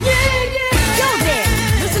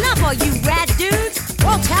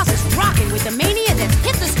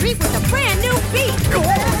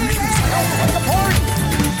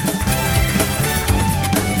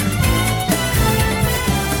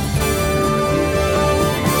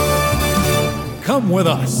come with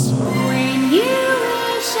us. When you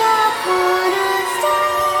wish upon a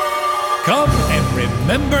star. Come and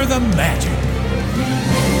remember the magic.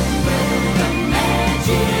 Remember the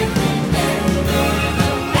magic. Remember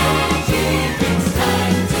the magic. It's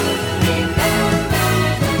time to remember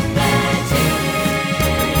the magic.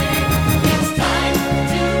 It's time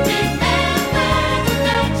to remember the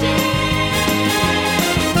magic.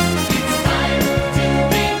 It's time to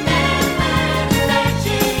remember the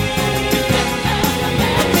magic.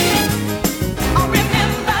 Oh,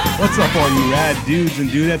 remember. What's up, all you rad dudes and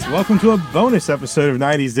dudettes? Welcome to a bonus episode of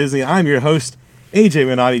 90s Disney. I'm your host, AJ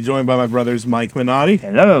Minotti, joined by my brothers Mike Minotti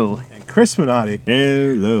Hello. and Chris Minotti.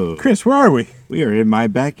 Hello. Chris, where are we? We are in my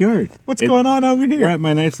backyard. What's going on over We're here? at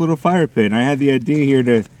my nice little fire pit, and I had the idea here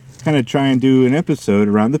to kind of try and do an episode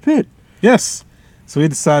around the pit. Yes. So we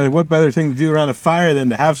decided what better thing to do around a fire than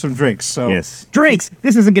to have some drinks. So Yes. Drinks.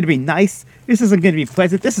 This isn't going to be nice. This isn't going to be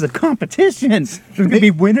pleasant. This is a competition. There's going to be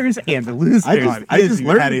winners and losers. I I just just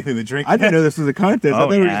learned- had anything to drink. I didn't know this was a contest. I Oh, thought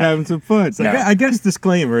we were yeah. just having some fun. So I guess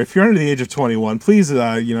disclaimer: if you're under the age of 21, please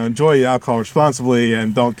enjoy alcohol responsibly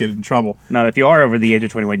and don't get in trouble. Now, if you are over the age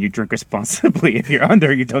of 21, you drink responsibly. If you're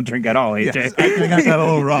under, you don't drink at all, AJ. Yes, I think I got that a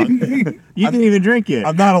little wrong. You didn't even drink yet.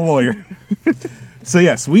 I'm not a lawyer. So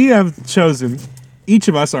yes, we have chosen each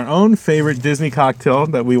of us our own favorite Disney cocktail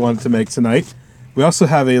that we wanted to make tonight. We also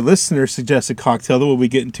have a listener suggested cocktail that we'll be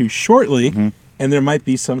getting to shortly, and there might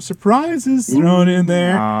be some surprises thrown in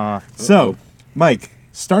there. So, Mike,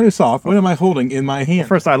 start us off. What am I holding in my hand?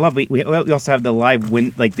 First, I love we also have the live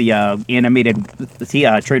animated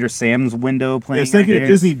Trader Sam's window playing. Yes, thank you right to here.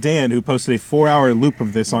 Disney Dan, who posted a 4-hour loop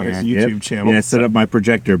of this on his Yep. YouTube channel. Yeah, I set up my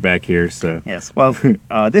projector back here, so. Yes. Well,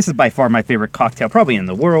 this is by far my favorite cocktail, probably in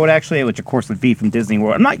the world, actually, which of course would be from Disney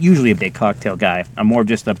World. I'm not usually a big cocktail guy. I'm more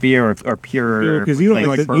just a beer or pure. Because you don't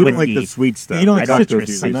like whiskey. the sweet stuff. You don't I like don't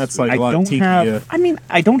citrus, drink and that's like I a lot don't of tiki. have. I mean,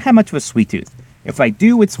 I don't have much of a sweet tooth. If I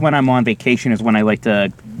do, it's when I'm on vacation. Is when I like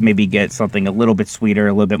to maybe get something a little bit sweeter,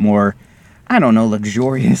 a little bit more. I don't know,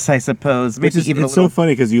 luxurious, I suppose. Maybe Which is, even it's a little. so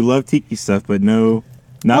funny because you love tiki stuff, but not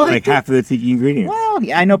Well, I like do- half of the tiki ingredients. Well,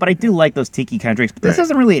 yeah, I know, but I do like those tiki kind of drinks. But this Right.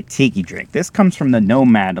 isn't really a tiki drink. This comes from the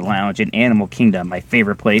Nomad Lounge in Animal Kingdom, my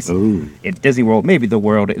favorite place Ooh. in Disney World, maybe the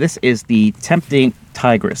world. This is the Tempting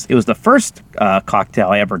Tigress. It was the first cocktail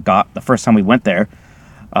I ever got the first time we went there.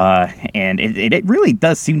 And it really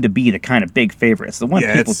does seem to be the kind of big favorite. It's the one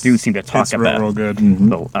Yeah, people it's- do seem to talk it's about real good.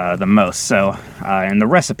 the most. So, and the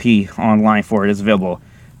recipe online for it is available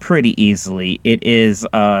pretty easily. It is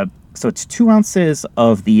so it's 2 ounces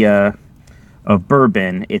of the of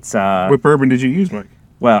bourbon. It's What bourbon did you use, Mike?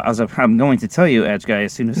 well, I'm going to tell you, Edge guy,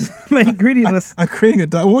 as soon as my ingredient list. I'm creating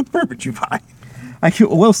what bourbon did you buy?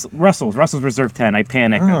 Russell's Reserve 10. I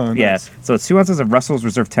panicked. Oh, Yeah. nice. So it's 2 ounces of Russell's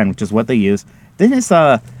Reserve 10, which is what they use. Then it's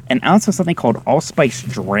an ounce of something called Allspice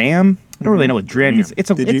Dram. I don't really know what Dram is. It's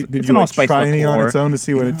Did you an allspice try any on liqueur. its own to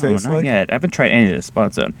see what it No, tastes not like? yet. I haven't tried any of this on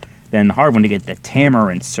its own. Then the hard one to get the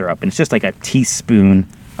tamarind syrup, and it's just like a teaspoon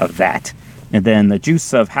of that. And then the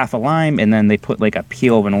juice of half a lime, and then they put like a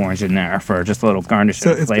peel of an orange in there for just a little garnish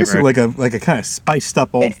So of it's flavor. basically like a kind of spiced up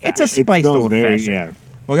old. It's a It spiced smells old very, fashioned. yeah.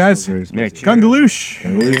 Well, guys, Very Yeah, spicy. Gungaloosh.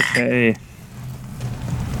 Okay.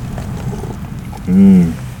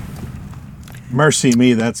 Mercy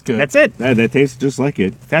me, that's good. That's it. That tastes just like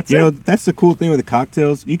it. That's you it. know, that's the cool thing with the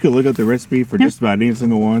cocktails. You could look up the recipe for just about any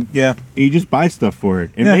single one. Yeah. You just buy stuff for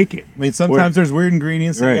it and Yeah. make it. I mean, sometimes there's weird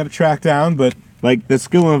ingredients that you Right. got to track down, but Like, the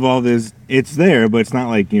skill involved is, it's there, but it's not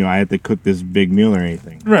like, I have to cook this big meal or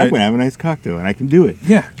anything. Right. I can have a nice cocktail, and I can do it.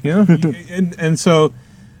 yeah, and so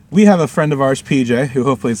we have a friend of ours, PJ, who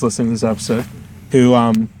hopefully is listening to this episode, who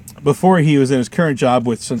before he was in his current job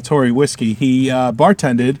with Suntory Whiskey, he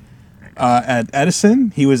bartended at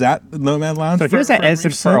Edison. He was at the Nomad Lounge. So he was at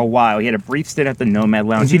Edison for a while. He had a brief stint at the Nomad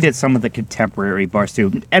Lounge. He did some of the contemporary bars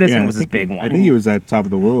too. Edison I was his think- big one. I think he was at top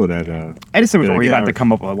of the world at, Edison was where he yeah. got to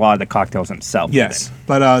come up with a lot of the cocktails himself. Yes,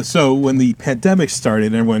 but so when the pandemic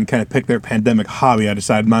started, everyone kind of picked their pandemic hobby. I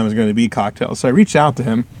decided mine was going to be cocktails. So I reached out to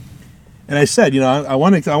him, and I said, I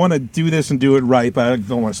want to do this and do it right, but I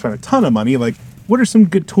don't want to spend a ton of money. Like, what are some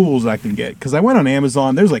good tools I can get? Because I went on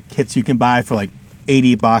Amazon. There's like kits you can buy for like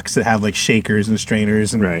 $80 that have like shakers and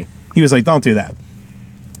strainers, and Right. he was like, "Don't do that."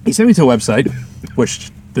 He sent me to a website,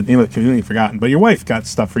 which the name of the community forgotten, but your wife got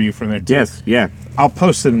stuff for you from there too. yes, yeah. I'll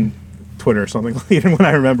post it on Twitter or something later when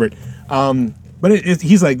I remember it. But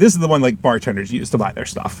he's like, this is the one like bartenders use to buy their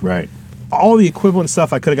stuff. Right. All the equivalent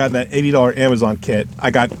stuff I could have gotten that $80 Amazon kit,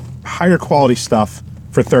 I got higher quality stuff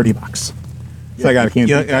for $30. So I got you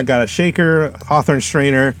can't beat I got a shaker, Hawthorne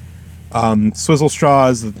strainer, swizzle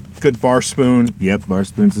straws, good bar spoon, Yep, bar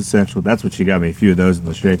spoon's essential. That's what she got me. A few of those in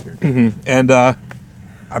the shaker. and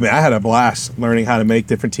I mean, I had a blast learning how to make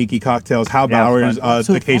different tiki cocktails. Hal Yeah, it Bowers was fun.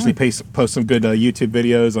 So occasionally fun. post some good YouTube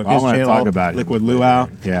videos on I his wanna channel. talk about it. Liquid Luau.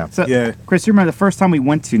 Yeah. So, Yeah. Chris, you remember the first time we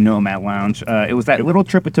went to Nomad Lounge? It was that little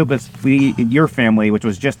trip it took us, your family, which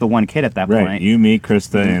was just the one kid at that Right. point. You, me,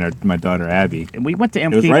 Krista, and my daughter Abby. And we went to It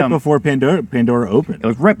was Empty. right before Pandora opened. It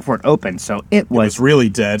was right before it opened, so it It was was. really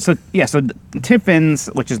dead. So Tiffin's,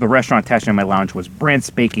 which is the restaurant attached to my lounge, was brand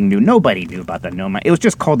spanking new. Nobody knew about the Nomad. It was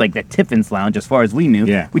just called like the Tiffin's Lounge, as far as we knew.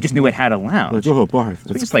 Yeah. We just knew it had a lounge. Oh, bar. We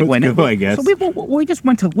That's just like went in. go, I guess. So we just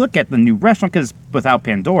went to look at the new restaurant because without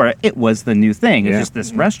Pandora, it was the new thing. It's Yeah. just this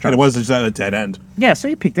and restaurant. it was just at a dead end. Yeah, so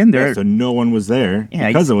you peeked in there. So no one was there Yeah,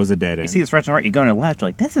 because you- it was a dead end. You see this restaurant, you go in the left, you're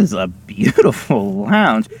like, this is a beautiful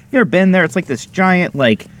lounge. You ever been there? It's like this giant,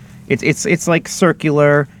 like, it's like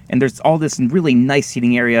circular, and there's all this really nice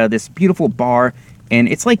seating area, this beautiful bar, and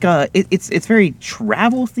it's like it's very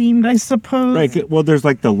travel themed, I suppose. Right. Well, there's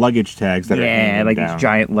like the luggage tags that are Yeah, hanging like down these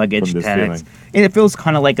giant luggage from the tags. ceiling. And it feels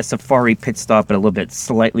kind of like a safari pit stop, but a little bit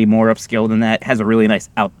slightly more upscale than that. It has a really nice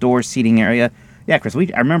outdoor seating area. Yeah, Chris,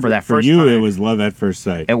 I remember that For first you, time. it was love at first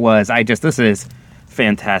sight. It was. This is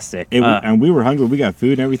fantastic. And we were hungry. We got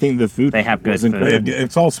food and everything. The food They have good was food. incredible.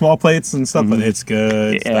 It's all small plates and stuff, but it's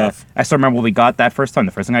good stuff. I still remember when we got that first time.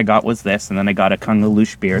 The first thing I got was this, and then I got a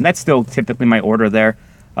Kungaloosh beer, and that's still typically my order there.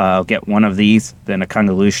 I'll get one of these, then a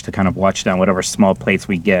Kungaloosh to kind of watch down whatever small plates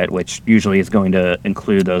we get, which usually is going to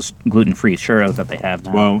include those gluten-free churros that they have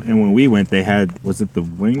now. Well, and when we went, they had, was it the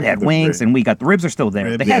wings? they had The wings, rib- and we got the ribs are still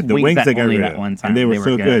there. They Yeah, had the wings, wings that they got only rid that of. one time. And they were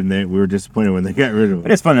so good, and we were disappointed when they got rid of But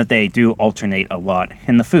them. it's fun that they do alternate a lot,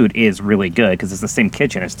 and the food is really good because it's the same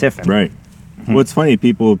kitchen as Tiffin. Right. Well, it's funny,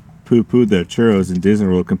 people poo-poo the churros in Disney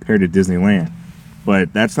World compared to Disneyland.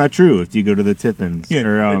 But that's not true if you go to the Tiffins. Yeah,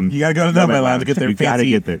 or, you gotta go to Nomad Lounge to get their You gotta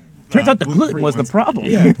fancy- get there. Turns out the gluten-free gluten was the ones. problem.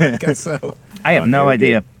 Yeah, I guess so. I have no very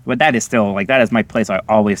idea, but that is still like that is my place. I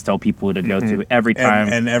always tell people to go to every time.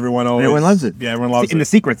 And everyone always, Everyone loves it. Yeah, everyone loves And the it.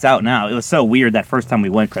 secret's out now. It was so weird that first time we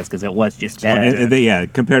went, Chris, because it was just dead. And yeah,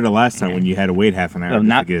 compared to last time when you had to wait half an hour Well, just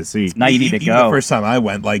not- to get a seat. now you need to Even go. The first time I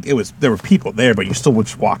went, like there were people there, but you still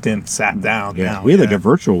just walked in, sat down. Yeah, Now, we had like a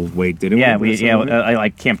virtual wait, didn't we? Yeah, Was I that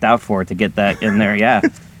like camped out for it to get that in there. Yeah,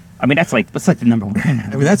 I mean that's like the number one. I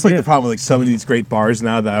mean, that's like the problem with like some of these great bars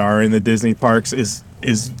now that are in the Disney parks is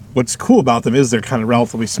what's cool about them is they're kind of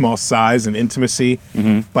relatively small size and intimacy,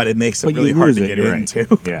 but it makes it But you really hard lose to it, get you're right.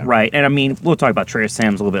 into. Yeah. Right, and I mean we'll talk about Trader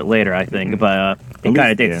Sam's a little bit later, I think, but it least-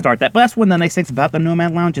 kind of did yeah. start that. But that's one of the nice things about the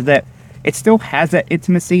Nomad Lounge is that it still has that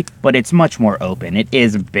intimacy, but it's much more open. It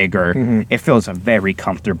is bigger. It feels very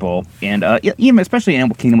comfortable, and even especially in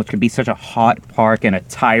Animal Kingdom, which can be such a hot park and a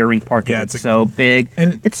tiring park. Yeah, it's it's so big,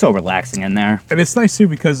 and- and it's so relaxing in there. And it's nice too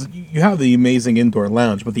because you have the amazing indoor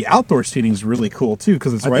lounge, but the outdoor seating is really cool too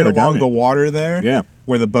because it's I've right never done along it. the water there. Yeah.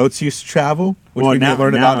 Where the boats used to travel, which Well, we now- may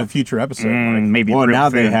learn about now- in a future episode. Maybe Well, real now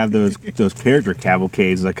they soon. have those character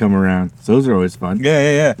cavalcades that come around. So those are always fun.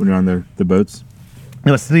 Yeah. When you're on the boats.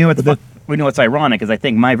 We know what's ironic is I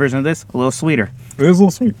think my version of this a little sweeter. It was a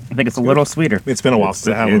little sweet. I think it's a little sweeter. It's been a while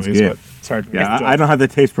since I had one of It's these, good. but it's hard. Yeah, I don't have the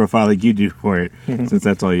taste profile like you do for it, since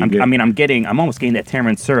that's all you get. I'm almost getting that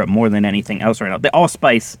tamarind syrup more than anything else right now. The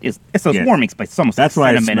allspice it's those Yes. warming spice. It's almost That's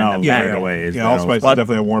like why it cinnamon smells in the Yeah, bag. right away. is Yeah, that allspice is Well,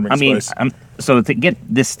 definitely a warming I mean, spice. so to get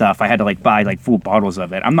this stuff, I had to like buy like full bottles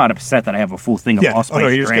of it. I'm not upset that I have a full thing of Yeah. allspice Oh, no,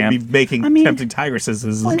 you're just dram. gonna be making I mean, tempting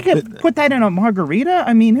tigresses. well, you could put that in a margarita.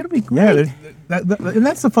 I mean, it'll be great. Yeah, and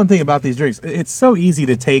that's the fun thing about these drinks. It's so easy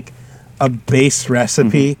to take a base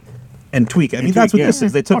recipe and tweak it. I mean, that's what tweak, this yeah.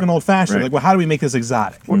 is. They took an old fashioned. Right. Like, well, how do we make this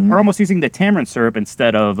exotic? We're almost using the tamarind syrup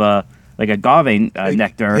instead of like agave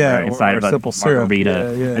nectar inside or of a simple syrup.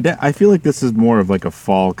 margarita. Yeah. I feel like this is more of like a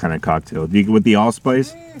fall kind of cocktail with the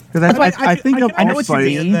allspice. Because I think of I know what you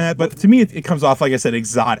allspice mean. That, but to me, it comes off like I said,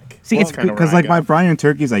 exotic. See, That's it's kinda because where I like go. my Brian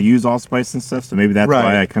turkeys, I use allspice and stuff, so maybe that's Right.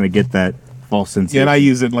 why I kind of get that fall sensation. Yeah, and I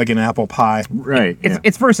use it like an apple pie. right.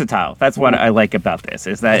 It's versatile. That's what I like about this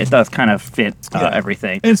is that it does kind of fit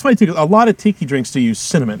everything. And it's funny too. 'Cause a lot of tiki drinks do use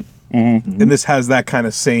cinnamon, and this has that kind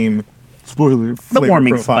of same Spoiler. flavor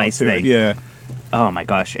warming profile spice to it. thing. Yeah, Oh my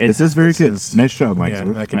gosh, This is very good. is- Nice job, Mike. yeah.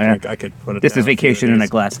 I could put it. this is down. vacation in a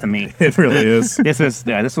glass to me. It really is. This is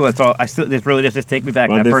what's all. This really does just take me back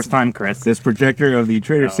Well, that this- first time, Chris. This projector of the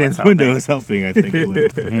Trader Sam's helping. window is helping, I think. a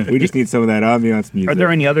little. We just need some of that ambiance music. Are there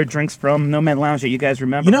any other drinks from Nomad Lounge that you guys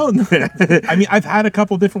remember? You know, I mean, I've had a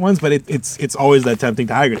couple different ones, but it's always that tempting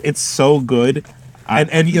tiger. It's so good.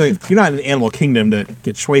 And you're not in the animal kingdom to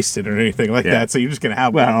get wasted or anything like Yeah. that. So you're just gonna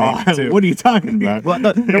have one. Well, maybe two. what are you talking about?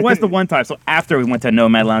 Well, there was the one time. So after we went to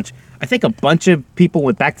Nomad Lounge, I think a bunch of people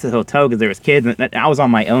went back to the hotel because there was kids, and I was on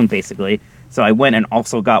my own basically. So I went and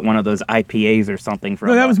also got one of those IPAs or something from.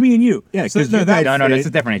 No, that was me and you. Yeah, So, 'cause no, you that, guys- No, this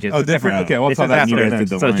is different. Ages. Oh, different. Okay, well, This tell is that after. you guys did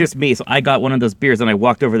the So it's wine. just me. So I got one of those beers, and I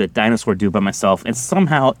walked over to Dinosaur Dude by myself. And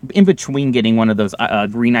somehow, in between getting one of those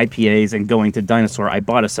green IPAs and going to Dinosaur, I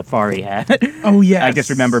bought a Safari hat. Oh, yes. I just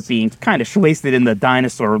remember being kind of wasted in the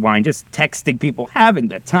Dinosaur line, just texting people, having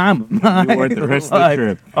the time of my You wore it the rest of the life.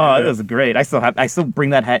 trip. Oh, it was great. I still bring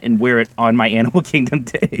that hat and wear it on my Animal Kingdom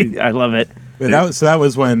day. I love it. But that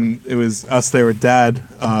was when it was us there with Dad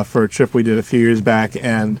for a trip we did a few years back,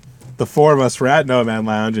 and the four of us were at Nomad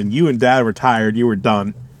Lounge, and you and Dad were tired. You were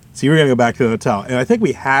done, so you were gonna go back to the hotel. And I think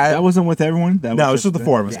we had That wasn't with everyone. That no, it was just the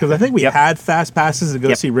four of us because I think we Yep. had fast passes to go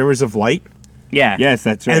Yep. see Rivers of Light. Yeah. Yes,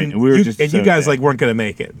 that's right. And, And we were you, just and you so guys sad. like weren't gonna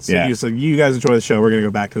make it. So Yeah. you guys enjoy the show. We're gonna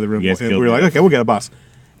go back to the room. You guys And we killed were like, it. okay, we'll get a bus.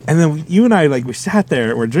 And then you and I we sat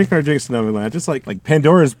there. We're drinking our drinks in Nomad Lounge, just like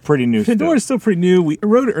Pandora's pretty new. Pandora's still pretty new. We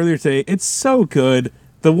wrote it earlier today. It's so good.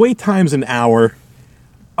 The wait time's an hour.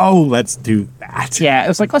 Oh, let's do that. Yeah, it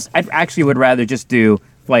was like, I actually would rather just do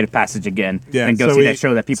Flight of Passage again than go see that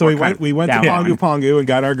show that people So are we kind went. of We went to down Pongu on. Pongu and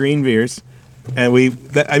got our green beers, and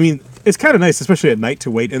I mean, it's kind of nice, especially at night,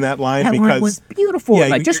 to wait in that line That because line was beautiful.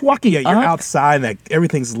 Like, you- just walking you're up. outside, and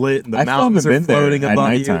everything's lit, and the I still mountains haven't are been there floating at above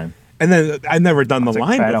nighttime. you. And then I've never done the That's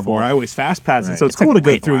line incredible. before. I always fast pass, and Right. so it's It's a cool to go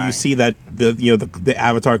great through. line. You see that the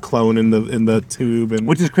Avatar clone in the tube, and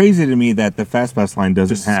Which is crazy to me that the fast pass line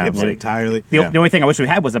doesn't just have skips it like, entirely. The only thing I wish we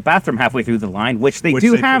had was a bathroom halfway through the line, which they Which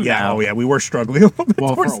do they- have yeah, now. oh yeah, we were struggling a little bit.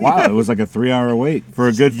 well for towards a the while. end. It was like a 3-hour wait for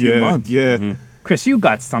a good few months. Yeah. Chris, you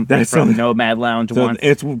got something That's from so- Nomad Lounge So once.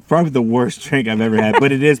 it's probably the worst drink I've ever had,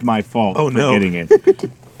 but it is my fault Oh, for no. getting it.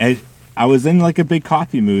 And I was in like a big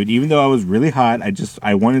coffee mood, even though I was really hot.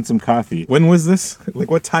 I wanted some coffee. When was this?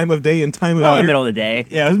 Like what time of day and time of in the year? middle of the day.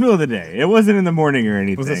 Yeah, it was middle of the day. It wasn't in the morning or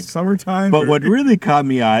anything. Was it summertime? But or- what really caught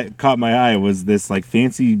my eye was this like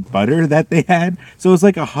fancy butter that they had. So it was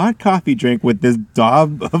like a hot coffee drink with this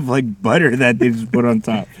daub of like butter that they just put on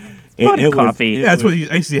top. Butter coffee. Yeah, that's what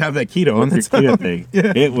I used to have that keto on. the keto thing.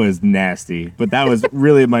 Yeah. It was nasty, but that was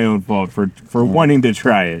really my own fault for wanting to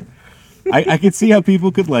try it. I could see how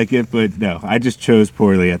people could like it, but no, I just chose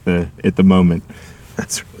poorly at the moment.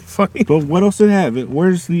 That's really funny. But what else did it have?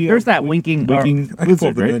 Where's the There's that winking winking I can pull lizard,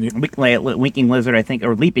 up the right? menu. winking lizard, I think,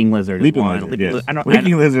 or leaping lizard. is Leaping one. lizard, yes. I don't,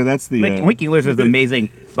 Winking lizard. That's the Winking lizard is amazing.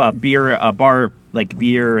 Bar like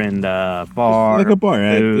beer and bar like a bar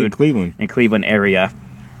in food Cleveland. in Cleveland area,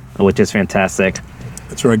 which is fantastic.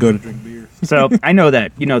 That's where I go to drink beer. So I know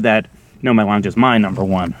that Nomad Lounge is my number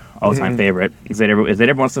one all-time favorite. Is it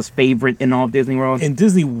everyone else's favorite in all of Disney World? In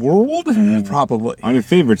Disney World, probably. On your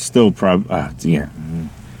favorite, still yeah.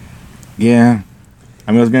 Yeah.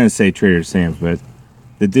 I mean, I was gonna say Trader Sam's, but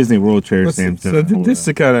the Disney World Trader Sam's. So doesn't hold this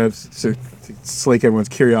up. to kind of slake everyone's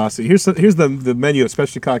curiosity. Here's the menu of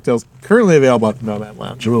specialty cocktails currently available at the Nomad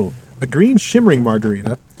Lounge. A green shimmering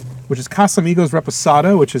margarita, which is Casamigos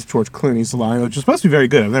Reposado, which is George Clooney's line, which is supposed to be very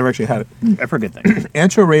good. I've never actually had it. I've heard good things.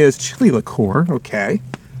 Ancho Reyes chili liqueur, okay.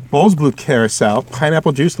 Bowls Blue Carousel,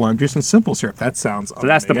 pineapple juice, lime juice, and simple syrup. That sounds So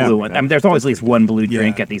that's the Yeah, blue one. I mean, there's always at least one blue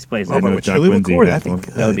drink at these places. Oh, but know with Chuck chili Lindsay liqueur, has that'd be one.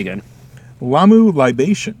 good. That would be good. Lamu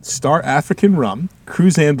Libation, Star African Rum,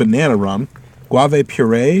 Cruzan Banana Rum, Guave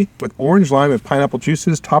Puree with orange lime and pineapple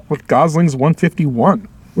juices, topped with Gosling's 151.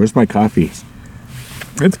 Where's my coffee?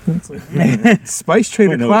 Spice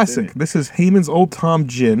Trader I know what's in Classic. it. This is Heyman's Old Tom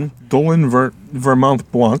Gin, Dolan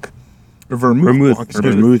Vermouth Blanc, or Vermouth Blanc,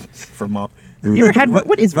 excuse me. Vermouth. Vermouth. You ever had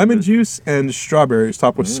what is Lemon juice and strawberries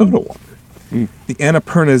topped with soda water. The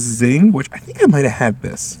Annapurna Zing, which I think I might have had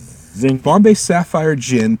this. Zinc. Bombay Sapphire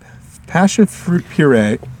Gin, passion fruit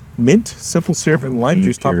puree, mint, simple syrup, and lime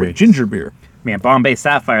juice topped with purees. ginger beer. Man, Bombay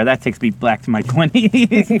Sapphire, that takes me back to my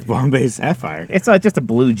 20s. Bombay Sapphire. It's just a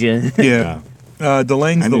blue gin. Yeah.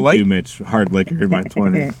 DeLange's I the didn't Light. do much hard liquor in my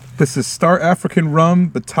 20s. This is Star African Rum,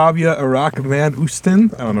 Batavia Iraq Van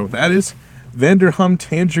Oosten. I don't know what that is. Vanderhum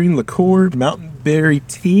Tangerine Liqueur, Mountain Berry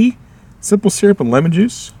Tea, simple syrup, and lemon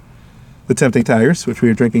juice. The Tempting Tigers, which we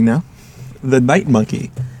are drinking now. The Night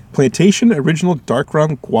Monkey, Plantation Original Dark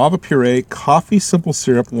Rum, Guava Puree, Coffee, simple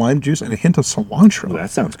syrup, lime juice, and a hint of cilantro. Well, that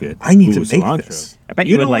sounds good. I need Ooh, to make cilantro. this. I bet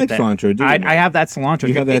You you, would don't like like that. cilantro, do you? I have that cilantro.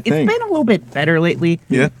 You have that It's thing. been a little bit better lately.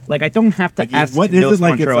 Yeah. Like I don't have to ask. What to is know it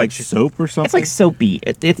like? It's cilantro, like soap or something? it's like soapy.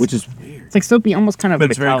 It's which is weird. it's like soapy, almost kind of. But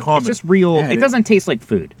it's very metallic. common. It's just real. Yeah, it doesn't taste like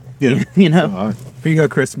food. Yeah. You know, Here you go,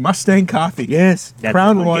 Chris. Mustang coffee. Yes. That's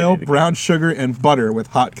Crown what I Royal, get. brown sugar, and butter with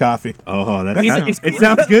hot coffee. Oh, that It's- sounds, it's- it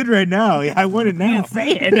sounds good right now. I want it now.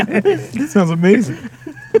 say it. Sounds amazing.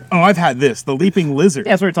 Oh, I've had this. The Leaping Lizard.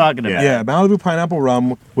 That's what we're talking about. Yeah, Malibu pineapple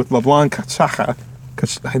rum with LeBlanc cachaça.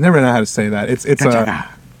 I never know how to say that. It's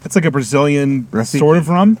like a Brazilian Recipe. sort of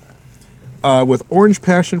rum with orange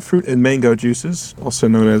passion fruit and mango juices, also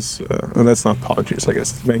known as. Oh, that's not pog juice. I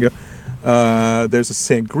guess it's mango. There's a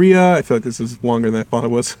sangria. I feel like this is longer than I thought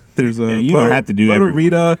it was. There's a you don't have to do every-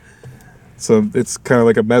 margarita. So it's kind of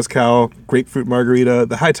like a mezcal grapefruit margarita.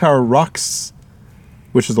 The Hightower Rocks,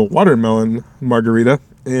 which is a watermelon margarita,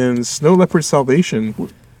 and Snow Leopard Salvation.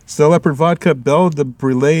 Snow Leopard vodka, Belle de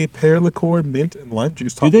Brûlée, pear liqueur, mint, and lime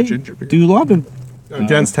juice topped with ginger beer. do a lot of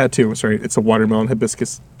Jen's tattoo. Sorry, it's a watermelon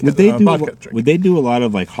hibiscus. would they do vodka drink. would they do a lot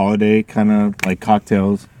of like holiday kind of like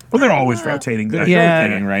cocktails? Well, they're always rotating. Yeah.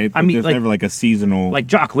 Rotating, right? I But mean, there's like- never like a seasonal. Like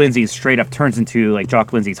Jock Lindsay's straight up turns into like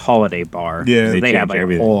Jock Lindsay's holiday bar. Yeah. So They they have change like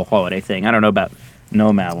everything. a whole holiday thing. I don't know about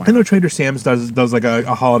Nomad one. I know Trader Sam's does like a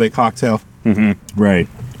holiday cocktail. right.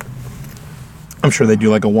 I'm sure they do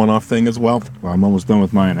like a one-off thing as well. Well, I'm almost done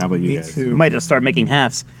with mine. How about you guys? We might just start making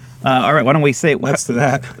halves. All right, why don't we say? That's to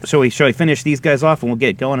that. Shall we finish these guys off and we'll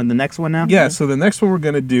get going on the next one now? Yeah, so the next one we're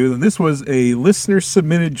going to do, this was a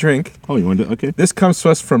listener-submitted drink. Oh, you want to? Okay. This comes to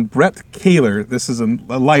us from Brett Kaler. This is a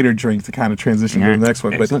lighter drink to kind of transition to the next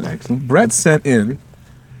one. Excellent, But excellent. Brett sent in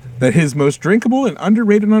that his most drinkable and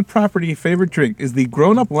underrated on property favorite drink is the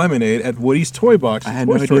grown-up lemonade at Woody's Toy Box. I had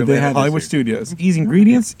Toy no Story idea they Land had at this Hollywood here. Studios. Easy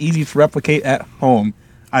ingredients, easy to replicate at home.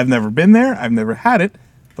 I've never been there. I've never had it,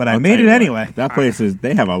 but I I'll made tell it you what, anyway. That place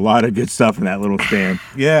they have a lot of good stuff in that little stand.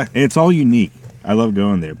 Yeah. And it's all unique. I love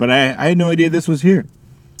going there. But I had no idea this was here.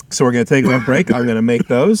 So we're going to take a break. I'm going to make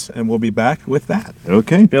those, and we'll be back with that.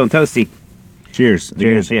 Okay. Bill and Toasty. Cheers.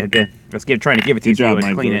 Cheers. Yeah, good. Let's trying to give it to you Good so job, you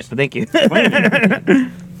Mike clean Lewis. it. But thank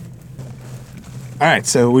you. All right,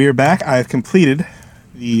 so we are back. I've completed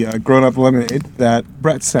the grown-up lemonade that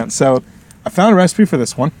Brett sent. So I found a recipe for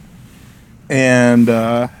this one, and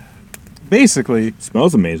basically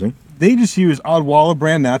Smells amazing. they just use Odwalla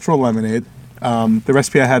brand natural lemonade. The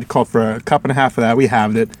recipe I had called for a cup and a half of that. We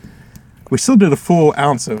halved it. We still did a full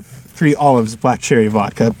ounce of 3 Olives black cherry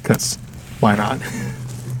vodka because why not?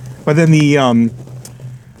 But then the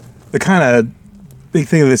kind of big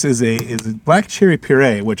thing of this is a black cherry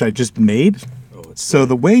puree, which I just made. So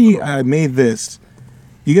the way I made this,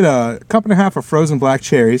 you get a cup and a half of frozen black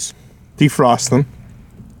cherries, defrost them,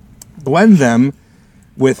 blend them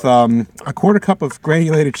with a quarter cup of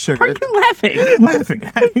granulated sugar. Are you laughing? Laughing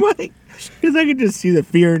at me. Because I can just see the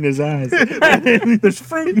fear in his eyes. There's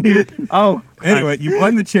fruit in it. Oh, Anyway, you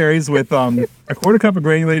blend the cherries with a quarter cup of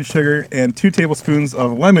granulated sugar and 2 tablespoons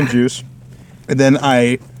of lemon juice, and then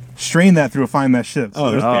I strain that through a fine mesh sieve.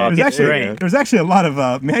 So there's actually a lot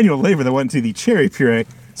of manual labor that went into the cherry puree.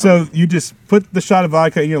 So you just put the shot of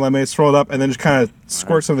vodka in your lemonade, swirl it up, and then just kind of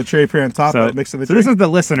squirt some of the cherry puree on top so, of it, mix it with so the this drink. is the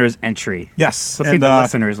listener's entry. Yes, Let's see and the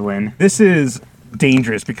listeners win. this is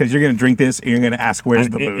dangerous because you're going to drink this and you're going to ask where's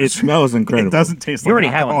the It booze. smells incredible. It doesn't taste You like already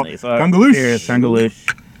have one alcohol. of these. Gungaloosh. Cheers,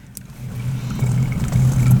 Gungaloosh.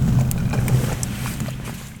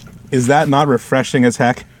 Is that not refreshing as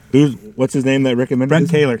heck? What's his name that recommended Brent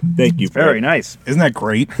this? Taylor. Thank you. Very Brent. nice. Isn't that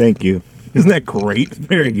great? Thank you. Isn't that great?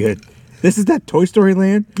 Very good. This is that Toy Story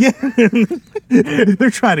land? Yeah. They're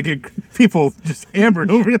trying to get people just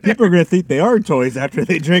hammered over there. People are going to think they are toys after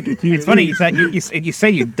they drink it. It's funny you say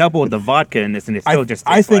you doubled the vodka in this, and it's still just.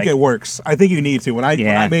 I think like, it works. I think you need to. When I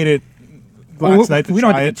Yeah. made it well, last night to we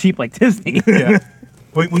don't try have to it. be cheap like Disney. Yeah.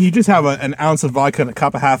 When you just have an ounce of vodka and a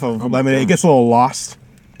cup and a half of lemonade, it gets a little lost.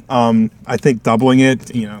 I think doubling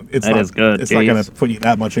it, it's That not, is good, It's not going jeez. to put you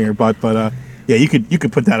that much in your butt, but yeah, you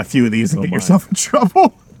could put down a few of these and Oh get my. yourself in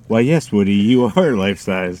trouble. Why, yes, Woody, you are life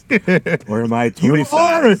size. Or am I toy You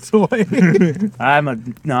are a toy.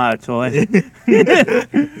 I'm not a toy.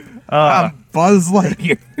 Buzz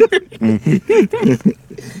Lightyear.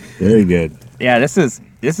 Very good. Yeah, this is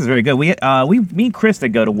very good. Me and Chris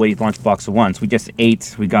did go to Woody's Lunchbox once. We just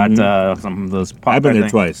ate. We got some of those. I've been there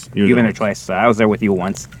things. twice. You've been there twice. I was there with you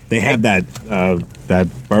once. They have that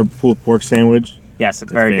barbecue pulled pork sandwich. Yes,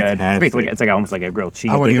 it's very good. fantastic. It's like almost like a grilled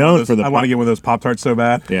cheese. I want to known get for the one of those Pop-Tarts so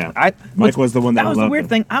bad. Yeah. Mike was the one that was the loved weird them.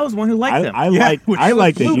 thing. I was the one who liked them. I Yeah, like which I was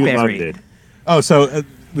liked it. You blueberry. loved it. Oh, so this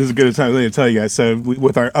is a good time to tell you guys. So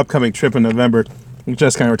with our upcoming trip in November,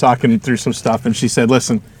 Jessica and I were talking through some stuff, and she said,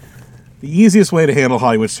 listen, the easiest way to handle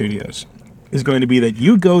Hollywood Studios is going to be that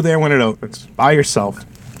you go there when it opens by yourself,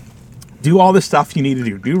 do all the stuff you need to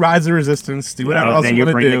do, do Rise of Resistance, do whatever else then you you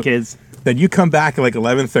want bring to do. the kids. Then you come back at like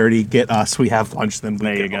 11:30, get us, we have lunch, then we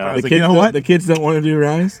There you go. go. I was The like, kids you know what? The kids don't want to do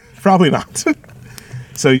Rise. Probably not.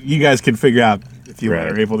 So you guys can figure out if you Right.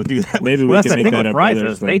 are able to do that. Maybe Well, we that's can the make thing that with up. rides later,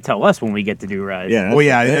 is so- they tell us when we get to do rides. Yeah. Well,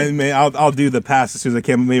 yeah, that's- I mean, I'll do the pass as soon as I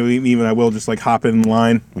can. Maybe even I will just like hop in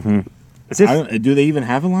line. Is this, Do they even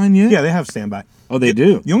have a line yet? Yeah, they have standby. Oh, they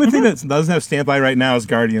do. The only thing that doesn't have standby right now is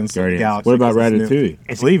Guardians of the Guardians. Galaxy. What about 'cause it's new. Ratatouille?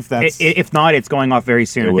 I believe that's. if not, it's going off very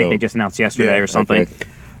soon. It I think will. they just announced yesterday Yeah, or something. Okay.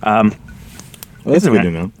 Well, that's This is good ve-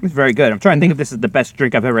 to know. It's very good. I'm trying to think if this is the best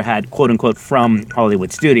drink I've ever had, quote unquote, from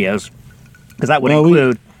Hollywood Studios, because that would Well,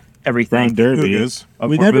 include everything. Brown Derby. Ugas.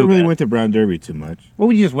 We Or never really Uga. went to Brown Derby too much. Well,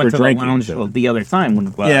 we just went For to the drinking, lounge so. the other time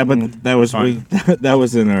when. Yeah, but that was fine. that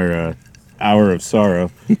was in our hour of sorrow.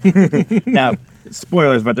 Now,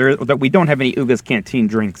 spoilers, but that we don't have any Uga's Canteen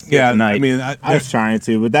drinks here yeah, tonight. I mean, I was trying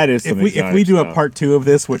to, but that is if some we exotic do a stuff. part 2 of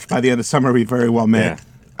this, which by the end of summer we very well may,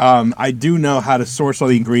 I do know how to source all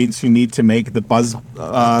the ingredients you need to make the buzz,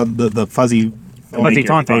 the fuzzy. Fuzzy Make your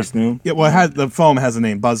Tauntaun. face new. Yeah, well, the foam has a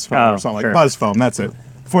name, buzz foam Oh, or something sure. like buzz foam. That's it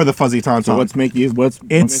for the fuzzy tauntaun. So what's make you? What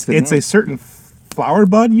It's makes it a certain flower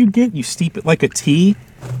bud you get. You steep it like a tea.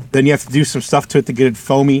 Then you have to do some stuff to it to get it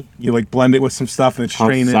foamy. You like blend it with some stuff and then How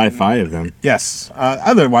strain it. sci-fi of them. Yes.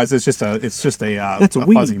 Otherwise, it's just a That's a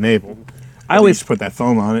weed. fuzzy navel. I always just put that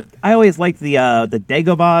foam on it. I always liked the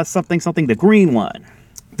Dagobah something, the green one.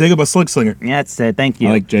 Dagobah Slick Slinger. Yeah, that's it. Thank you.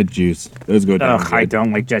 I like Jet Juice. Those go down. Ugh, I good.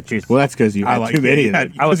 don't like jet juice. Well, that's because you I had like too many of yeah,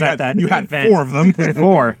 them. I was you at had- that You had event. 4 of them.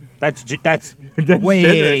 4. That's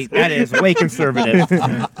way that is way conservative.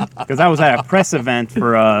 Because I was at a press event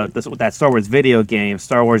for that Star Wars video game,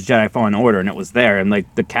 Star Wars Jedi Fallen Order, and it was there, and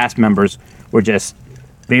like the cast members were just.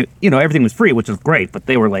 Everything was free, which was great, but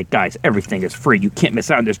they were like, guys, everything is free. You can't miss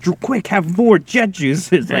out on this. Quick, have more jet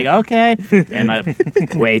juice. It's like, okay.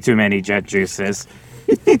 And way too many jet juices.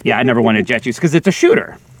 Yeah, I never wanted jet juice because it's a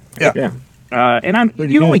shooter. Yeah. And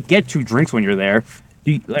you good. only get 2 drinks when you're there.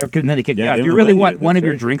 And then they kick you Yeah, out. they Do you don't really let want you, one of that's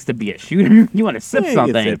your right. drinks to be a shooter? You want to sip Yeah, you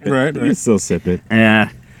something. can sip it. Right, You right. can still sip it. Yeah.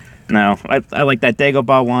 No, I like that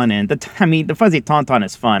Dagobah one, and the fuzzy tauntaun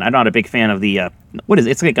is fun. I'm not a big fan of the what is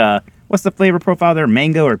it? It's like what's the flavor profile there?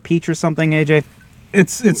 Mango or peach or something? AJ.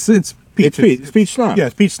 It's peach. It's peach schnapps. Yeah,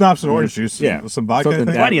 it's peach schnapps and orange juice. Yeah. With some vodka. I Something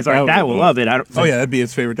think. that- Funny is our that dad would will be- love it. I don't, Oh yeah, that'd be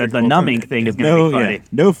his favorite drink. the of all numbing time. thing is gonna No, be funny. yeah.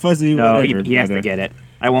 No fuzzy. No, whatever, he has to whatever. get it.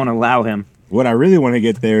 I won't allow him. What I really want to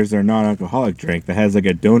get there is their non-alcoholic drink that has like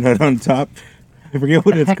a donut on top. I forget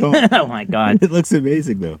what it's called. Oh my god! It looks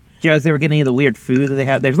amazing though. Joe's ever getting any of the weird food that they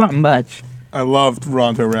have? There's not much. I loved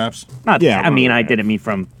Ronto wraps. Not. Yeah, I mean, well, I didn't mean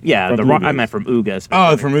from. Yeah, From the I Uga's. meant from Uga's.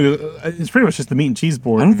 Oh, from it's pretty much just the meat and cheese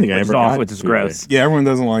board. I don't think I Which ever is off, got which is food gross. Yeah, everyone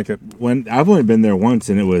doesn't like it. there. When I've only been there once,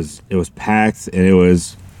 and it was packed, and it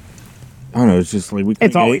was. I don't know. It's just like we. It's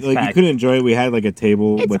couldn't always get- like packed. you couldn't enjoy it. We had like a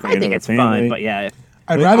table with. I like, think another it's family. fun, but yeah,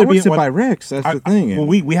 I'd But rather I would be sit at by Rex. That's the thing. Well,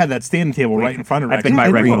 we had that standing table right in front of Rex. I've been by I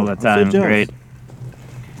Rex agree. all the I'm so time. jealous. Great.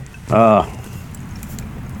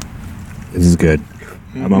 This is good.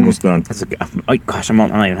 I'm almost done. That's a good. Oh gosh, I'm not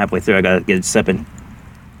even halfway through. I gotta get it sipping.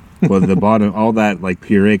 Well, the bottom, all that like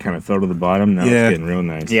puree kind of fell to the bottom. Now Yeah. it's getting real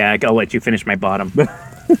nice. Yeah, I'll let you finish my bottom.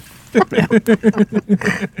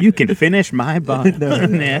 You can finish my bottom.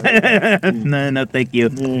 no, thank you.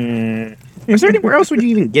 Is there anywhere else would you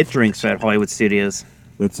even get drinks at Hollywood Studios?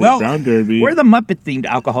 Let's say Well, Brown Derby. Where are the Muppet themed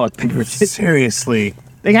alcoholic beverages? Seriously.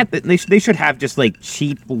 They should have just like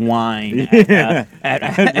cheap wine at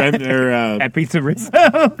at Pizza Rizzo,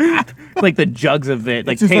 like the jugs of it,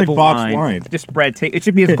 like just like table boxed wine. just red table. It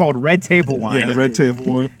should be called red table wine. Yeah, the red table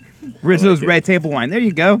one. Rizzo's red table wine. There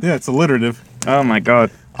you go. Yeah, it's alliterative. Oh my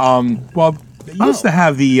god. Well, they used to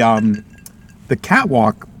have the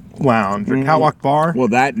catwalk lounge or catwalk bar. Well,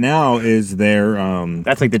 that now is their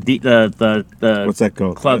That's like the what's that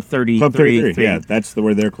called? Club 33. Club 33. thing. Yeah, that's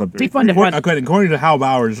where their Club Be 33. fun to watch. According to Hal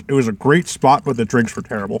Bowers, it was a great spot, but the drinks were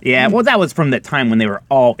terrible. Yeah, well, that was from the time when they were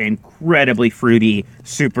all incredibly fruity,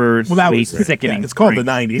 super Well, that sweet, was sickening. yeah, it's called the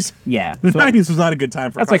drinks. 90s. Yeah. The 90s was not a good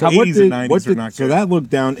time for That's like cocktails. how- 80s and 90s were not so good. that looked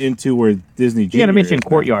down into where Disney You Junior gotta mention is now,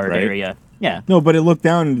 courtyard right? area. Yeah. No, but it looked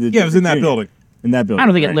down into the Yeah, it was in that Disney Junior. building. In that building. I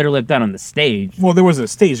don't think it right. literally looked down on the stage. Well, there was a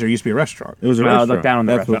stage. There used to be a restaurant. It was a Well, restaurant. look down on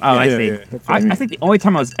the That's restaurant. what- Oh, I yeah, see. yeah, that's what I mean. I think the only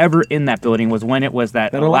time I was ever in that building was when it was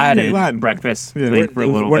that Aladdin Aladdin. breakfast Yeah, thing it for a It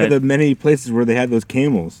was little one bit. of the many places where they had those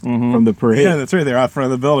camels from the parade. Yeah, that's right there out front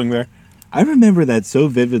of the building there. I remember that so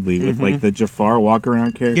vividly with like the Jafar walk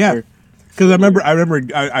around character. Yeah. Because I remember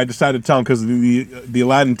I decided to tell him because the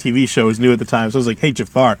Aladdin TV show was new at the time. So I was like, hey,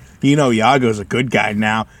 Jafar, you know Iago's a good guy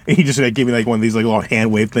now. And he just like, gave me like one of these like little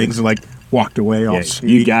hand wave things and like walked away all Yeah, sweet.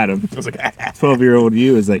 you got him. I was like, 12-year-old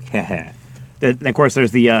you is like, haha. And of course,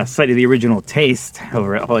 there's the site of the original taste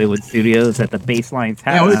over at Hollywood Studios at the Baseline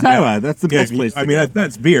Yeah, what are you Tavern. talking about? That's the Yeah, best place. I mean,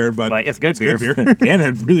 that's beer, but But it's good beer. and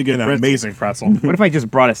a really good pretzel. amazing pretzel. What if I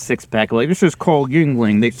just brought a 6-pack? Like, this is called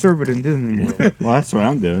Yingling. They serve it in Disney World. Well, that's what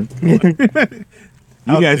I'm doing.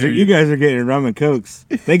 You guys are getting rum and cokes.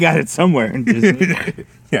 They got it somewhere in Disney.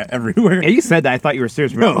 Yeah, everywhere. Yeah, you said that. I thought you were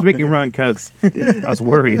serious. I was making run cokes. I was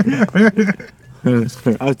worried.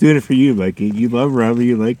 I was doing it for you, Mikey. You love rum,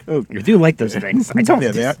 you like coke. I do like those things. I don't.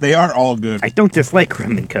 Yeah, they are all good. I don't dislike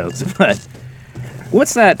rum and cokes, but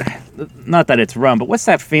what's that? Not that it's rum, but what's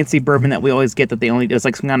that fancy bourbon that we always get that they only? It's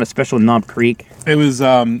like some kind of special Knob Creek. It was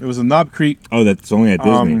a Knob Creek. Oh, that's only at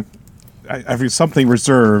Disney. I think something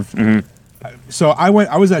reserve. So I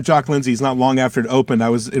was at Jock Lindsay's not long after it opened. I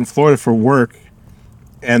was in Florida for work,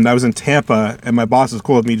 and I was in Tampa, and my boss was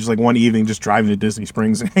cool with me just like one evening, just driving to Disney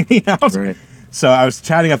Springs and hanging out. Right. So I was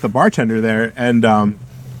chatting up the bartender there, and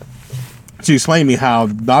she explained to me how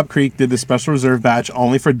Knob Creek did the special reserve batch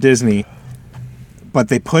only for Disney, but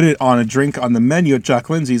they put it on a drink on the menu at Jock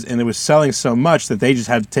Lindsay's, and it was selling so much that they just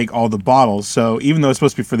had to take all the bottles. So even though it's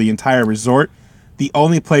supposed to be for the entire resort, the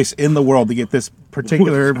only place in the world to get this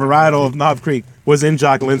particular varietal of Knob Creek was in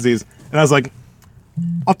Jock Lindsay's. And I was like,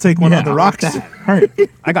 I'll take one on the rocks.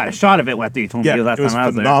 I got a shot of it after you told me Yeah, the last it was time I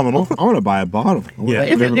was there. phenomenal. I want to buy a bottle. Yeah,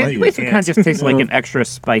 It kind of just tastes like an extra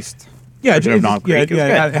spiced. Yeah, version of Knob Creek. It was good.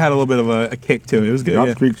 it had a little bit of a kick to it. It was good. Knob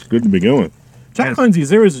Yeah. Creek's good to begin with. Jock Lindsay's,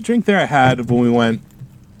 there was a drink there I had when we went.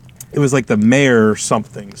 It was like the Mayor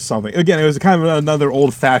something. Again, it was kind of another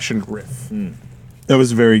old-fashioned riff. That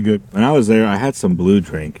was very good. When I was there, I had some blue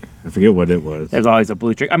drink. I forget what it was. There's always a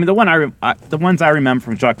blue drink. I mean, the ones I remember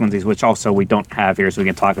from Jock Lindsay's, which also we don't have here, so we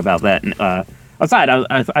can talk about that. And, outside,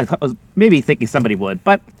 I was maybe thinking somebody would,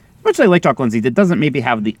 but much like Jock Lindsay's, it doesn't maybe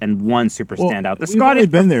have the one super standout. The We've only Scottish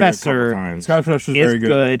been there a couple Professor. times. Scottish Fresh was It's very good.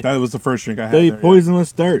 good. That was the first drink I had. The there, yeah.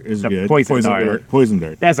 Poisonless Dart is The good. Poison Dart. Poison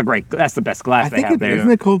Dart. That's the best glass I they think have there.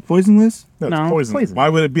 isn't it called Poisonless? No, it's No, poison. poison. Why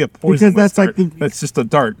would it be a poison? that's like the- That's just a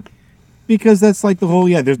dart. Because that's like the whole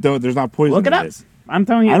there's not poison. Look it in up. I'm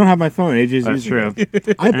telling you. I don't have my phone. AJ's That's using true.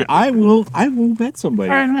 it. I will bet somebody.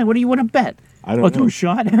 All right, what do you want to bet? I don't know. Do a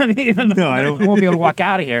shot? I mean, No, I don't. I won't be able to walk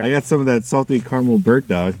out of I here. got some of that salty caramel Burt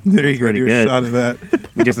dog. There you go. pretty Do a good. shot of that.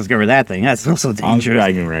 We just discovered that thing. That's also I'll dangerous.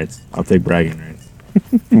 bragging rights. I'll take bragging rights.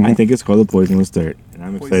 I think it's called the Poisonless Dart, and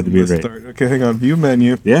I'm excited to be Poisonless right. dart. Okay, hang on. View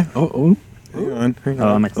menu. Yeah. Oh. Hang on. Oh,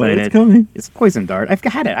 I'm excited. it's coming. It's Poison Dart. I've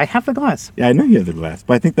had it. I have the glass. Yeah, I know you have the glass,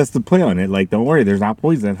 but I think that's the play on it. Like, don't worry, there's not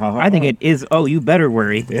poison. Ha, ha, I think ha. it is. Oh, you better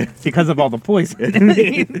worry because of all the poison.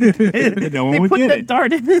 No one They would put get the it.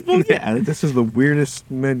 dart in it. Yeah, this is the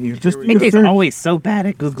weirdest menu. Just Here we go. AJ's Sure. always so bad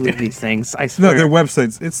at Googling these things. I No, swear. their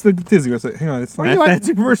websites. It's the Disney website. Hang on. It's Why not. you That's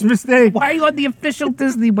your first mistake. Why are you on the official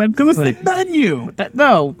Disney website? Menu.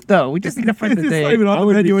 No, we just need to find the It's not day. even I on the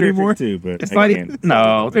would menu be anymore. too, but It's I not can't. even.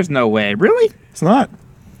 No, there's no way. Really? It's not.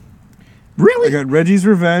 I Really? got Reggie's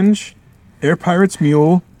Revenge, Air Pirate's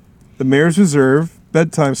Mule, The Mayor's Reserve,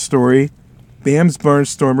 Bedtime Story, Bam's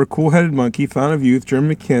Barnstormer, Cool Headed Monkey, Fountain of Youth, German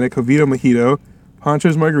Mechanic, Jovito Mojito,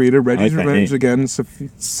 Poncho's Margarita, Reggie's like that Revenge name. again,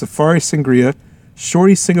 Safari Sangria,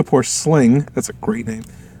 Shorty Singapore Sling. That's a great name.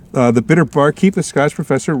 The Bitter Barkeep, The Scotch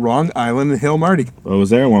Professor, Wrong Island, and Hail Marty. I was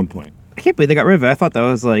there at one point. I can't believe they got rid of it. I thought that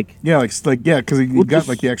was like. Yeah, because you got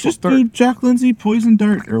like the actual just start. do Jack Lindsay Poison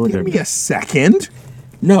Dart or Give whatever. me a second.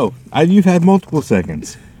 No, you've had multiple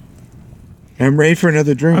seconds. I'm ready for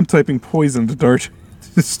another I'm drink. typing poison to dart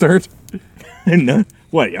to start. No,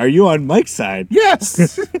 what? Are you on Mike's side?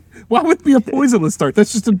 Yes. Why would it be a poisonless dart?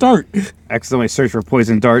 That's just a dart. Accidentally searched for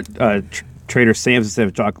Poison Dart, Trader Sam's instead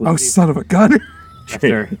of chocolate. Oh, son of a gun.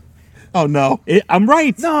 After. Oh no. I'm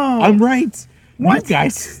right. No. I'm right. What? You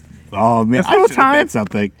guys? Oh man, The I full should have time? bet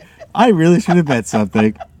something. I really should have bet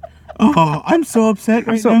something. Oh, I'm so upset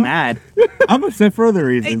right I'm so now. mad. I'm upset for other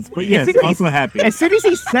reasons, but yes, As soon as also happy. As soon as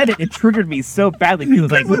he said it, it triggered me so badly. He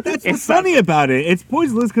was like, But that's what's it's funny about it. It's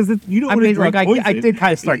poisonless because you don't I want to mean, drink like, poison. I did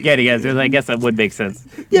kind of start getting it. So I guess that would make sense.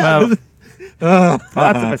 Yeah. Well,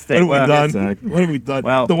 that's a mistake. What have we Well, done? Zach. What have we done?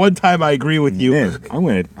 Well- the one time I agree with you. Man, I'm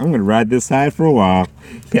gonna ride this high for a while.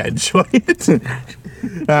 Yeah, enjoy it.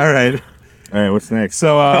 All right. All right, what's next?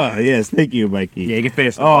 So, Oh yes, thank you, Mikey. Yeah, you can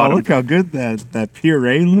finish the Oh, bottom. look how good that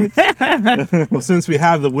puree looks. well, since we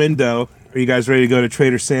have the window, are you guys ready to go to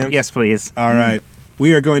Trader Sam's? Yes, please. All right.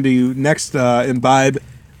 We are going to next imbibe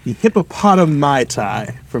the Hippopotam Mai Tai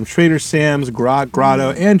from Trader Sam's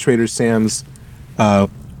Grotto and Trader Sam's.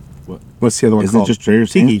 What's the other one Isn't it called? just Trader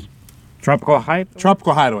Sam's? Tiki. Tropical Hype.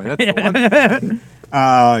 Tropical Hideaway. That's the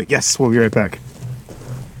one. Yes, we'll be right back.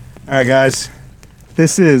 All right, guys.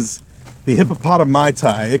 This is the Hippopotam Mai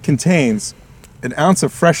Tai. It contains an ounce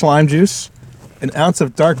of fresh lime juice, an ounce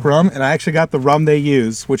of dark rum, and I actually got the rum they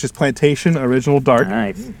use, which is Plantation Original Dark.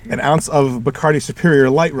 Nice. An ounce of Bacardi Superior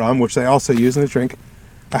Light Rum, which they also use in the drink.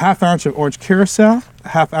 A half ounce of orange curacao, a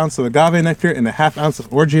half ounce of agave nectar, and a half ounce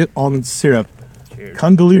of orgeat almond syrup.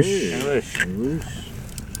 Kungaloosh.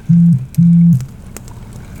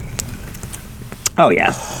 Oh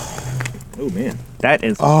yeah, Oh man. that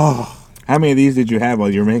is. Oh, How many of these did you have while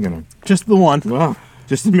you were making them? just the one. Wow.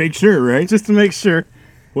 Just to make sure, right? Just to make sure.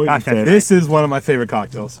 What Gosh, you said. This is one of my favorite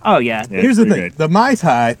cocktails. Oh yeah. Yeah, Here's the pretty thing. good. The Mai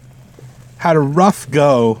Tai had a rough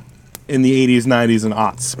go in the 80s, 90s, and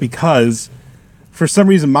aughts because for some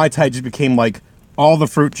reason Mai Tai just became like all the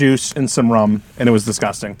fruit juice and some rum, and it was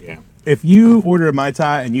disgusting. Yeah. If you order a Mai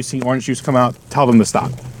Tai and you see orange juice come out, tell them to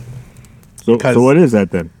stop. So 'Cause- what is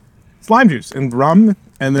that then? It's lime juice and rum,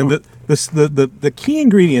 and then the key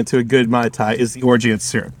ingredient to a good Mai Tai is the orgeat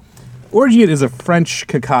syrup. Orgeat is a French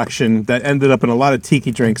concoction that ended up in a lot of tiki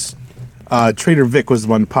drinks. Trader Vic was the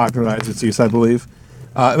one who popularized its use, I believe.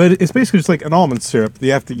 But it's basically just like an almond syrup.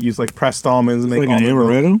 You have to use like pressed almonds and make Like an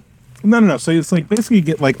almond milk. amaretto? No. So it's like basically you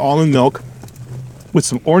get like almond milk with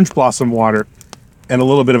some orange blossom water and a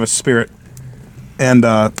little bit of a spirit. And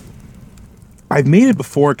I've made it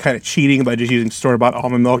before, kind of cheating by just using store-bought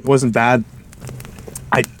almond milk. It wasn't bad.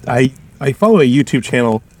 I follow a YouTube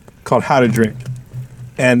channel called How to Drink,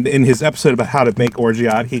 and in his episode about how to make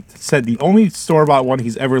orgeat, he said the only store-bought one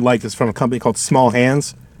he's ever liked is from a company called Small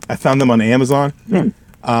Hands. I found them on Amazon.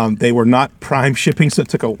 They were not prime shipping, so it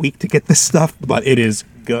took a week to get this stuff, but it is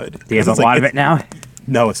good. Do you have It's a like- lot of it now?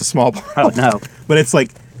 No, it's a small bottle. Oh no. But it's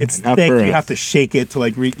like it's Not thick. for You us. have to shake it to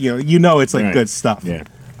like you know it's like Right. good stuff. Yeah.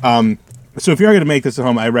 So if you're going to make this at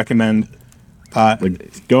home, I recommend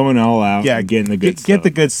Like going all out. yeah, and getting the good get the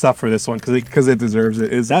stuff. good stuff for this one because it deserves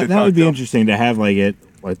it. It's a That, good that would be cocktail. interesting to have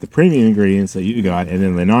like the premium ingredients that you got and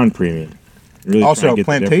then the non-premium. Really try Also, to get the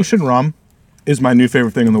plantation difference. rum is my new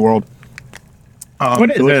favorite thing in the world. What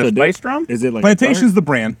is so what's it? A the spice rum? Is it like Plantation's the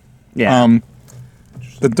brand. Yeah.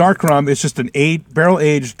 The dark rum is just an barrel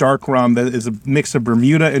aged dark rum that is a mix of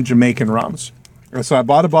Bermuda and Jamaican rums. And so I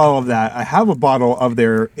bought a bottle of that. I have a bottle of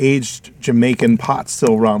their aged Jamaican pot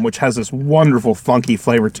still rum, which has this wonderful funky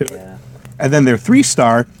flavor to it. And then their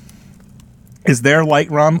 3-star is their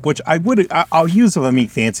light rum, which I'll use if I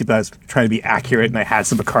make fancy, but I was trying to be accurate and I had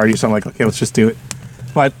some Bacardi, so I'm like, okay, let's just do it.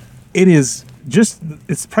 But it is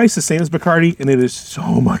it's priced the same as Bacardi, and it is so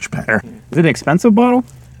much better. Is it an expensive bottle?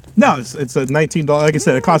 No, it's a $19. Like I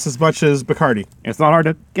said, it costs as much as Bacardi. It's not hard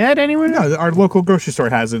to get anywhere. No, our local grocery store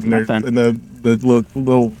has it in, Nothing. in the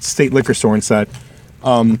little state liquor store inside.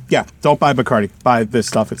 Yeah, don't buy Bacardi. Buy this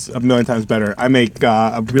stuff. It's a million times better. I make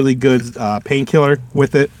a really good painkiller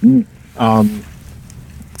with it.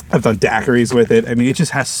 I've done daiquiris with it. I mean, it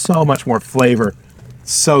just has so much more flavor.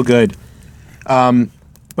 So good.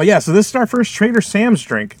 But yeah, so this is our first Trader Sam's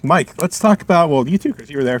drink. Mike, let's talk about, well, you too, because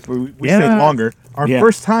you were there. We Yeah. stayed longer. Our Yeah.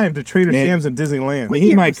 first time to Trader Man. Sam's in Disneyland. Me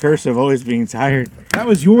and my curse of always being tired. That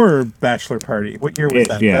was your bachelor party. What year was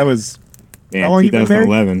Yeah, that? yeah. That was, Yeah, How long you been married?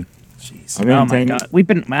 2011. jeez. I've been Oh my 10 god. We've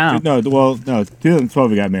been wow. No, 2012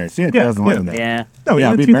 we got married. So yeah, 2011. then. Yeah. No, Yeah,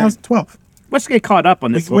 yeah, we 2012. Let's get caught up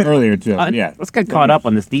on this. Well, earlier too. yeah. Let's get caught up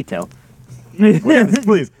on this detail. Yes,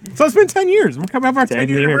 please. So it's been 10 years. We're coming up our 10 10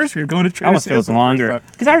 year years. anniversary of going to Trader Almost Sam's feels for the first longer. time.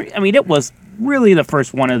 Because I mean, it was really the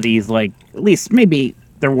first one of these. Like, at least maybe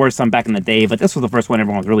there were some back in the day, but this was the first one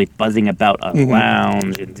everyone was really buzzing about a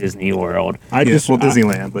lounge in Disney World. I Yes, just well,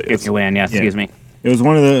 Disneyland, but it's, Disneyland, yeah, excuse me. It was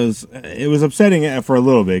one of those. It was upsetting for a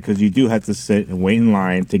little bit because you do have to sit and wait in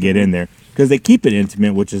line to get in there because they keep it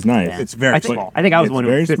intimate, which is nice. it's very I think, small. I think I was It's the one who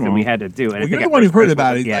very insisted small. we had to do it. Well, you're the one who heard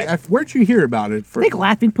about it. Yeah. Where'd you hear about it? I think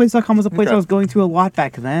laughingplace.com was a place Okay. I was going to a lot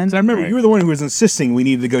back then. I remember Right. you were the one who was insisting we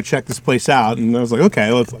needed to go check this place out, and I was like,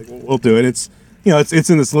 okay, we'll do it. It's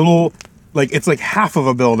it's in this little it's like half of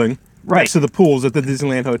a building Right. next to the pools at the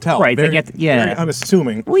Disneyland Hotel. Right, they Very, get- yeah. very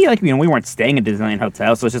unassuming. Well, yeah, we weren't staying at Disneyland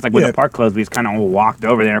Hotel, so it's just like when Yeah. the park closed, we just kind of walked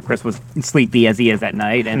over there. Chris was sleepy as he is at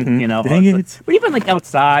night, and Dang it. But even like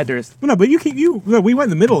outside, there's No, but we went in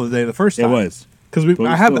the middle of the day the first It time. was. Because But we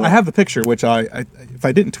I have still- I have the picture, which I if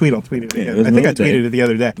I didn't tweet, I'll tweet it. Yeah, Again. it was I think I a little tweeted day. it the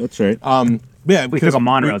other day. That's right. Yeah, We because took a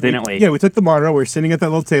monorail, didn't we? Yeah, we took the monorail. We were sitting at that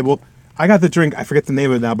little table. I got the drink. I forget the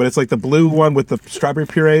name of it now, but it's like the blue one with the strawberry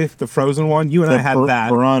puree, the frozen one. You and I had that.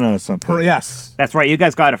 Piranha or something. Yes. that's right. You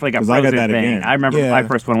guys got it for like a 'Cause I got frozen that thing. again. I remember Yeah. my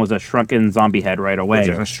first one was a shrunken zombie head right away. Which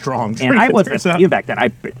is a strong drink. And I it wasn't turns out. even back then.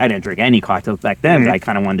 I didn't drink any cocktails back then, Mm-hmm. but I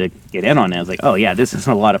kind of wanted to get in on it. I was like, oh yeah, this is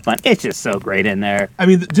a lot of fun. It's just so great in there. I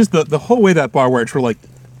mean, just the whole way that bar works, where like,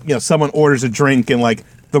 someone orders a drink and like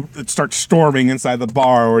it starts storming inside the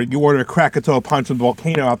bar, or you order a Krakatoa punch and the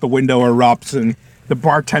volcano out the window erupts, and the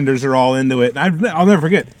bartenders are all into it. And I'll never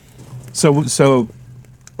forget. So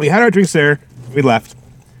we had our drinks there. We left.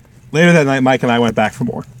 Later that night, Mike and I went back for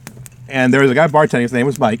more. And there was a guy bartending. His name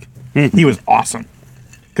was Mike. He was awesome.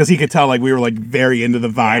 Because he could tell, like, we were, like, very into the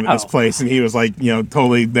vibe of this place. And he was, like,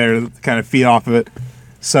 totally there to kind of feed off of it.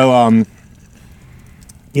 So,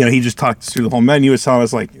 he just talked us through the whole menu. Was telling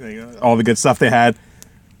us, like, all the good stuff they had.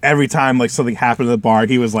 Every time, like, something happened at the bar,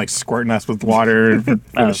 he was, like, squirting us with water for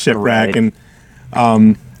the shipwreck. Great.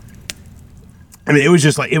 And, I mean, it was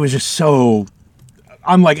just so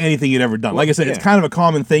unlike anything you'd ever done. Like I said, it's kind of a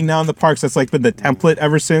common thing now in the parks. That's, like, been the template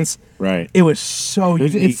ever since. Right. It was so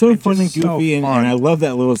unique. It's so and fun and just so goofy, and fun. I love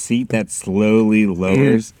that little seat that slowly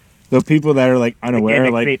lowers. The people that are like unaware,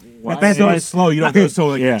 Gimmick like, seat. why That's so is- slow. You don't go so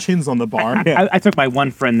like Yeah. chins on the bar. I took my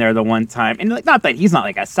one friend there the one time, and like, not that he's not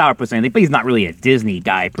like a sourpuss or anything, but he's not really a Disney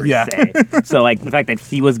guy per Yeah. se. So like the fact that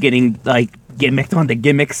he was getting like gimmicked on the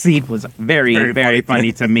gimmick seat was very, very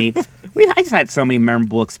funny to me. I just had so many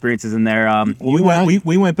memorable experiences in there.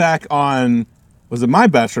 We went back on, was it my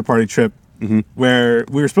bachelor party trip, where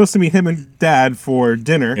we were supposed to meet him and Dad for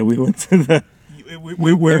dinner. And we went to the.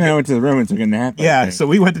 We were I went to the room and took a nap. I yeah, think. so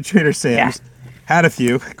we went to Trader Sam's, had a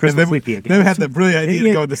few. Chris and then, was sleepy again. then we had the brilliant idea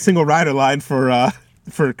to go with the single rider line for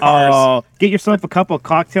cars. Oh, get yourself a couple of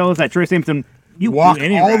cocktails at Trader Sam's and you Walk do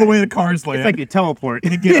any all the ride. way to Cars Land. It's like you teleport.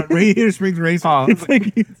 and get on Radiator Springs Race. Oh, It's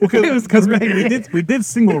like, because we did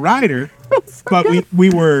single rider, but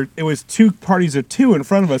it was two parties of two in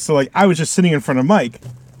front of us. So like I was just sitting in front of Mike,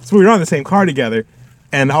 so we were on the same car together.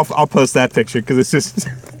 And I'll post that picture because it's just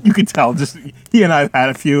you can tell just he and I had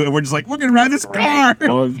a few and we're just like we're gonna ride this car.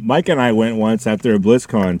 Well, Mike and I went once after a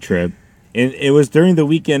BlizzCon trip, and it was during the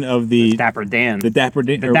weekend of the Dapper Dan. the Dapper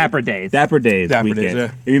Day, The Dapper Days. Dapper Days Dapper weekend. Days, yeah.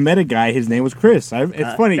 And we met a guy. His name was Chris.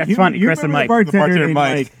 It's funny. that's funny, Chris and remember Mike. The The bartender, bartender named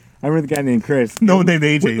Mike. I remember the guy named Chris. No name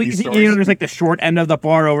AJ. These stories. there's like the short end of the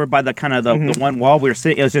bar over by the kind of the one wall we were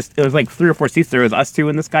sitting. It was like 3 or 4 seats. There was us two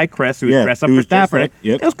and this guy Chris who was Yeah, dressed up who for was dressed Dapper. up,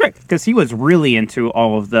 yep. It was great because he was really into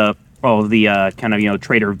all of the kind of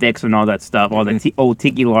Trader Vic's and all that stuff, all the old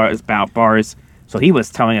tiki bars. So he was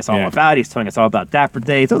telling us all Yeah. about it. He's telling us all about Dapper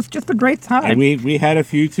Days. It was just a great time. And we had a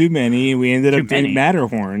few too many, and we ended up many. doing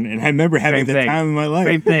Matterhorn. And I remember having Same the thing. time of my life.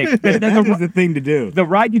 Same thing. That was the thing to do. The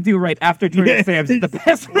ride you do right after Trader Sam's is the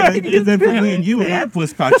best ride. And then for me and you on our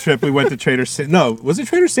BlizzCon trip, we went to Trader Sam's. No, was it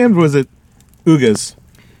Trader Sam's or was it Uga's?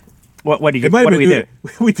 What did you? It might What have did we been do?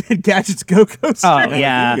 Uga. We did Gadgets Go Coaster. Oh was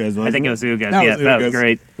yeah, Uga's, I think wasn't it was Uga's. That Yeah, was that was Uga's.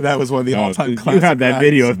 great. That was one of the all-time you classic have that rides.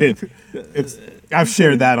 video of it. I've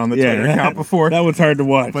shared that on the Twitter account before, That was hard to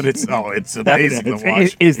watch. but it's amazing to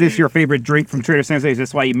watch. Is this your favorite drink from Trader Sam's? Is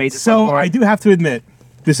this why you made this? So one for I it? do have to admit,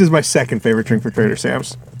 this is my second favorite drink for Trader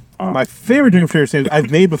Sam's. Oh. My favorite drink from Trader Sam's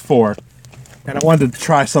I've made before, and I wanted to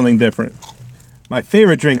try something different. My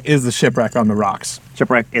favorite drink is the Shipwreck on the Rocks.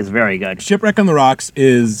 Shipwreck is very good. Shipwreck on the Rocks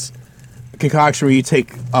is a concoction where you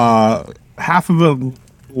take half of a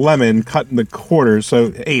lemon cut into quarters,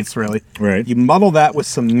 so eighths really. Right. You muddle that with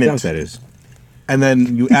some That's mint, what that is. and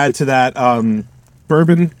then you add to that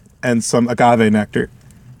bourbon and some agave nectar,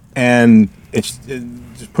 and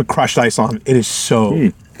just put crushed ice on. It is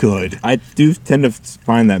so good. I do tend to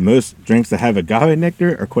find that most drinks that have agave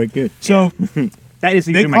nectar are quite good. So That is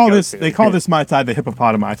they usually my call go-to. this Mai Tai the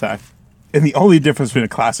hippopotami Mai Tai, and the only difference between a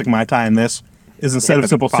classic Mai Tai and this is instead of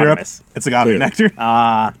simple syrup, hippopotamus. it's agave Clear. nectar.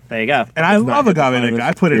 There you go. And I love agave nectar.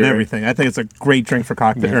 I put it in Clear. everything. I think it's a great drink for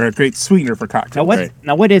cocktail, or a great sweetener for cocktail.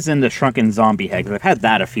 Now what is in the shrunken zombie head? 'Cause I've had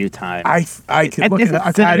that a few times. I can look Is at it. it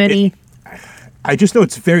I've had it. cinnamony? I just know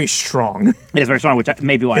it's very strong. It is very strong, which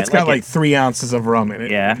maybe why It's I like got like it. 3 ounces of rum in it.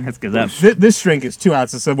 Yeah, that's good. This drink is 2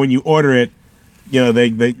 ounces. So when you order it, they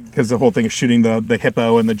because the whole thing is shooting the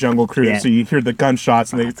hippo and the jungle cruise, Yeah. so you hear the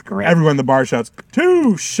gunshots and that's great. everyone in the bar shouts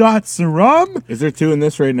 2 shots of rum. Is there 2 in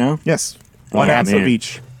this right now? Yes, 1 Oh, ounce of man.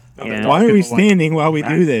 each. Yeah. Why are we standing while we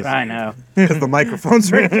do this? I know. Because the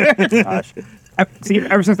microphone's right there. Gosh. See,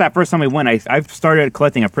 ever since that first time we went, I've started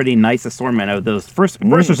collecting a pretty nice assortment of those. First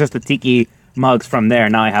was just the tiki mugs from there.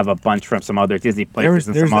 Now I have a bunch from some other Disney places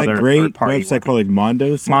and There's some that other great third-party website called like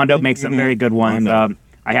Mondo. Mondo makes some very good ones. Mondo.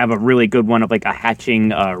 I have a really good one of like a hatching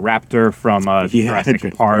raptor from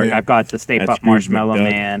Jurassic Park. yeah. I've got the Stay That's Puft Scrooge Marshmallow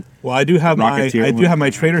McDuck. Man. Well, I do have Rocketeer my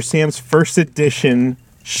Trader Sam's first edition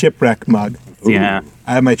shipwreck mug. Yeah.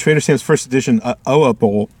 I have my Trader Sam's first edition Oa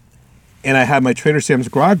bowl, and I have my Trader Sam's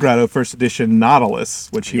Grog Grotto first edition Nautilus,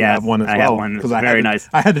 which you Yes, have one as I well. have one. It's I very had to- nice.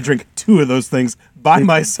 I had to drink 2 of those things by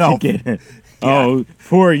myself. Oh,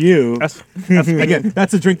 for you. That's Again,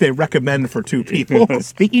 that's a drink they recommend for 2 people.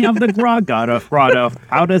 Speaking of the grotto,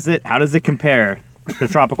 how does it compare to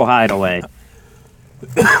Tropical Hideaway?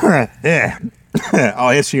 Yeah.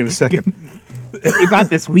 I'll answer you in a second. You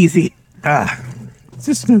got this, Wheezy.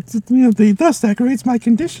 it's just the dust decorates my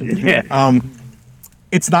condition. Yeah.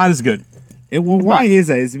 It's not as good. Why is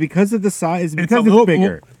that? Is it because of the size? Is it because a it's little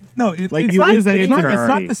bigger? No, Like, it's you not. lose that It's not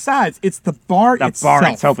integrity. the size. It's the bar The itself.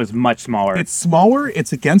 bar itself is much smaller. It's smaller.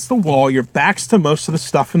 It's against the wall. Your back's to most of the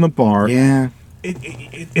stuff in the bar. Yeah.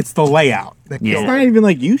 It's the layout. That Yeah. It's not even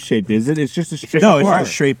like U-shaped, is it? It's just a straight No, it's bar. not a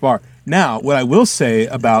straight bar. Now, what I will say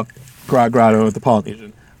about Grotto at the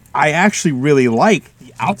Polynesian, I actually really like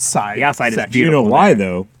the outside. The outside is section, You know beautiful why, there.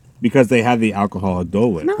 though? Because they have the alcoholic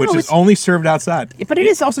Dole Whip. No. which is it's- only served outside. but it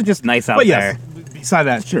is also just nice out But there. yes, beside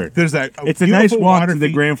that, Sure. there's that. It's a nice beautiful walk water to the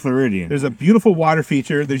fe- Grand Floridian. There's a beautiful water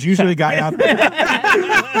feature. There's usually a guy out there.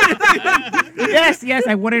 Yes,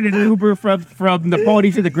 I wanted an Uber from the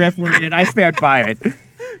Polynesian to the Grand Floridian, and I stand by it.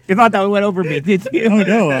 You thought that went over me, did you? Oh,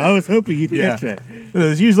 no. I was hoping you'd Yeah. catch that.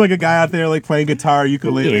 There's usually like a guy out there like playing guitar,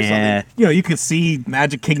 ukulele, or Yeah. something. You know, you can see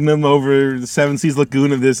Magic Kingdom over the Seven Seas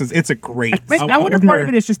Lagoon of this. It's a great. I wonder if part of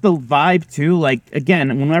it is just the vibe too. Like again,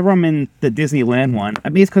 whenever I'm in the Disneyland one, I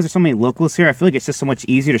mean it's because there's so many locals here. I feel like it's just so much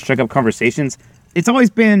easier to strike up conversations. It's always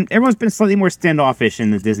been everyone's been slightly more standoffish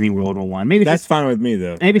in the Disney World one. Maybe it's That's just, fine with me,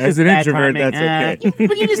 though. maybe it's As just an bad introvert, timing. that's okay.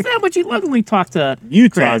 But you just said, but you lovingly talk to You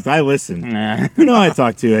Chris. talked. I listened. Nah. You know I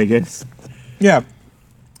talk to, I guess. Yeah.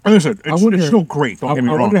 And listen, it's wonder- still great. Don't I get me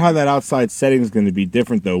wrong. wonder how that outside setting is going to be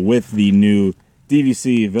different, though, with the new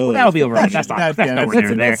DVC Village. That'll be over. That's not. that- That's yeah, nowhere that's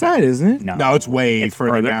near there. outside, isn't it? No, No, it's way it's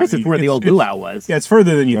further. further. down. This is where the old luau was. Yeah, it's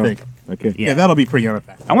further than you Oh, think. okay. Yeah, that'll be pretty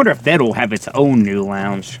unaffected. I wonder if that'll have its own new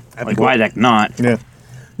lounge. That'd Like be why cool. the heck not? Yeah.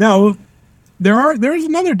 Now, there's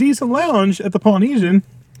another decent lounge at the Polynesian.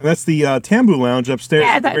 And that's the Tambu Lounge upstairs.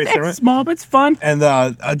 Yeah, at the Great that's Restaurant. small, but it's fun. And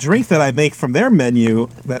a drink that I make from their menu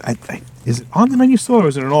that I is it on the menu still or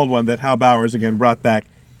is it an old one that Hal Bowers again brought back?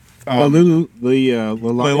 Leilani Leilani,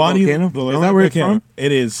 volcano? Is that where it's from?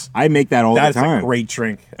 It is. I make that all That's the time. a great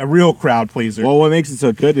drink. A real crowd pleaser. Well, what makes it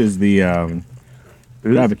so good is the God,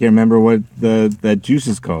 I can't remember what that juice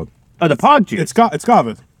is called. Oh, the pog juice. it's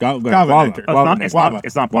guava. Guava nectar. Oh, it's not.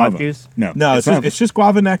 It's not Guava. pog juice. No, No, it's just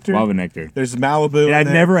guava nectar. guava nectar. There's Malibu. And in I've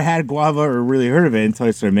there. never had guava or really heard of it until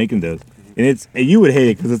I started making those. And you would hate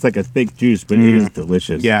it because it's like a thick juice, but it is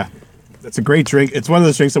delicious. Yeah. It's a great drink. It's one of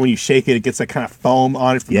those drinks that when you shake it, it gets that kind of foam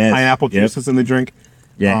on it from Yes. the pineapple Yep. juices in the drink.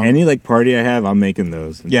 Yeah. Any like party I have, I'm making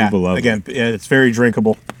those. And Yeah. people love Again, yeah, it's very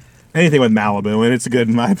drinkable. Anything with Malibu, and it's good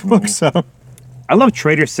in my book. So I love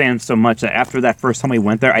Trader Sam's so much that after that first time we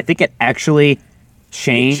went there, I think it actually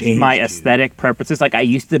changed my you. aesthetic purposes. Like I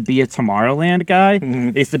used to be a Tomorrowland guy.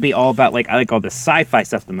 It used to be all about like I like all the sci-fi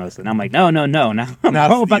stuff the most, and I'm like, no. Now I'm Now all it's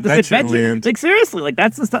the about this adventure. Adventureland. Like seriously, like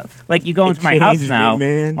that's the stuff. Like you go into my house changed now, it,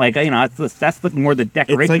 man. like that's the more the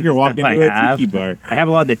decoration. It's like you're walking stuff into I a have. tiki bar. I have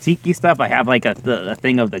a lot of the tiki stuff. I have like a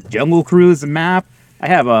thing of the Jungle Cruise map. I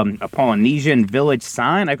have a Polynesian village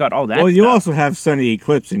sign. I got all that. Well, you stuff. also have Sunny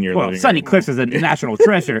Eclipse in your Well, living Sunny room. Cliffs is a national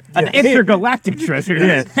treasure, an intergalactic treasure.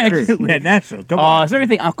 Yeah, true. Yeah, natural. Come on. Is there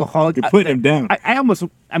anything alcoholic? You're putting him down. I almost,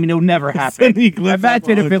 I mean, it'll never happen. Sunny Eclipse Imagine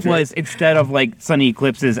if it alcoholic was instead of like Sunny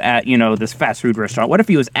Eclipses at this fast food restaurant. What if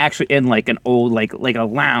he was actually in like an old like a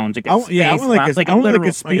lounge, like a I want- yeah, I space want like lounge, a- like I a want like literal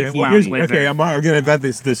a space space well, lounge. okay, I'm going to invent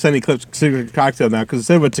the Sunny Eclipse signature cocktail now because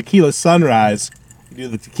instead of a tequila sunrise, you do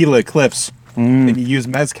the tequila eclipse. And you use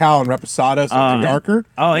mezcal and reposado, so it's darker.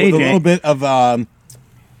 Oh, with a AJ. little bit of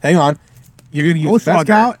hang on. You're going to use Bushwalker.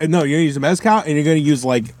 mezcal. No, you're going to use mezcal, and you're going to use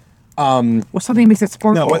like What's something that makes it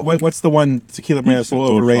sparkle? no. What's the one tequila brand that's a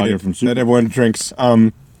little Goldschlager overrated from Super. that everyone drinks?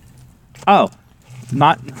 Oh,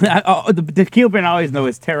 not the tequila brand I always know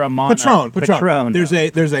is Terramana. Patron.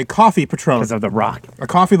 There's a coffee Patron. because of the rock. A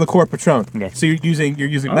coffee liqueur Patron. Yes. So you're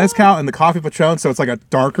using mezcal and the coffee Patron, so it's like a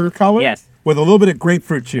darker color. Yes. With a little bit of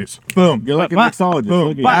grapefruit juice. Boom. You're like a But- mixologist. Boom.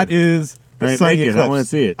 Look at That you. is the Right, Sunny make it. I Eclipse. wanna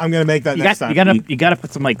see it. I'm gonna make that next time. You gotta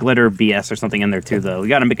put some like glitter BS or something in there too, though. You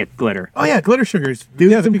gotta make it glitter. Oh yeah, glitter sugars. Do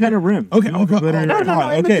yeah, some kind of rim. Okay. Oh, God. Glitter. Oh, No,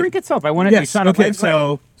 God. in the drink itself. I want it to be Yes. shot up Okay. like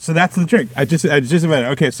So that's the drink. I just invented.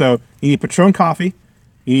 Okay. So you need Patron coffee.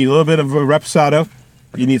 You need a little bit of reposado.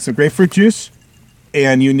 You need some grapefruit juice,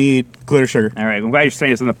 and you need glitter sugar. All right, I'm glad you're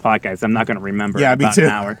saying this on the podcast. I'm not going to remember. Yeah, in me about too. An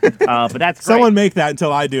hour. But that's great. Someone make that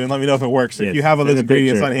until I do, and let me know if it works. If Yes. you have all those Send a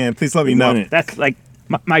ingredients picture. on hand, please let me We want know. it. That's like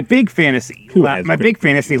my big fantasy. has My it? big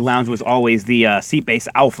fantasy lounge was always the Seat-Based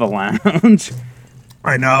Alpha Lounge.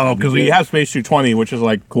 I know because we have Space 220, which is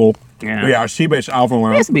like cool. Yeah. But yeah, our Sea-Based Alpha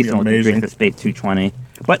Lounge It has to be would something to amazing. drink the Space 220.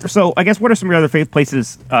 But so I guess what are some of your other favorite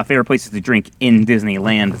places to drink in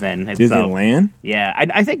Disneyland? Then itself? Disneyland? Yeah,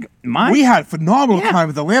 I think mine. We had phenomenal Yeah. time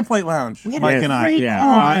at the Lamplight Lounge, had Mike a and I. great Yeah,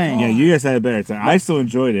 time. yeah, you guys had a better time. I still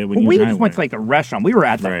enjoyed it when Well, you we and I just went to like the restaurant. We were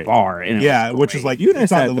at the Right. bar. And it Yeah, was which is great. like You guys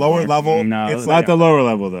it's on had the the lower bar. level. No, it's it was like Not the lower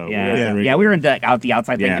level though. Yeah, Yeah. yeah, we were in out the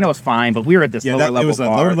outside thing, Yeah. and it was fine. But we were at this yeah, lower that, level it was a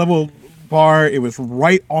bar, lower level bar. It was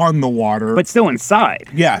right on the water. but still inside.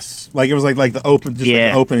 yes, like it was like the open, just like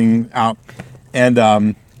Yeah. the opening out. And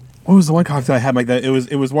what was the one cocktail I had like that? It was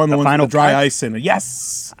one of the ones Final with the dry cut? ice in it.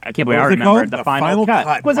 Yes. I can't believe I What was it remember called? the The final Final cut.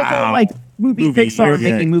 Cut. Was it Wow. like movie Movie, Pixar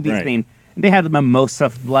yeah, making movies right. theme? They had the mimosa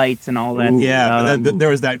lights and all that. Yeah, but then there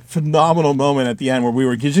was that phenomenal moment at the end where we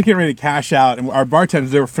were just getting ready to cash out, and our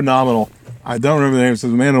bartenders, they were phenomenal. I don't remember the names. It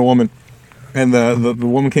was a man and a woman, and the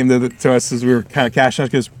woman came to us as we were kind of cashing out.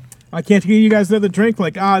 She goes, "I can't give you guys another drink."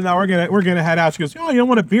 Like, no, we're gonna head out. She goes, "Oh, you don't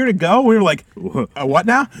want a beer to go?" We were like, "What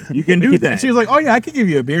now?" You can do that. She was like, "Oh yeah, I could give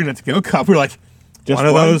you a beer and a to-go cup." We were like, Just one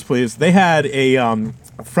of one? those, please. They had a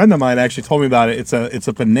friend of mine actually told me about it. It's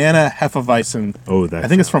a banana Hefeweizen. Oh, that I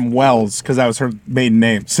think it's from Wells because that was her maiden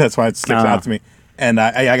name, so that's why it sticks Ah. out to me. And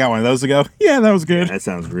I got one of those to go. Yeah, that was good. That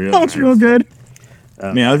sounds real. That was nice. real good.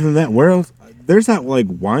 I mean, other than that, where else? There's that like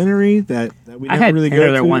winery that we I never had really dinner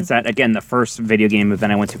go there to. once at, again, the first video game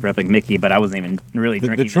event I went to for Epic Mickey, but I wasn't even really The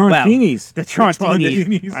drinking. Trontinis. The Trontinis.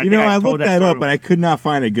 You You know, I looked that up, story. but I could not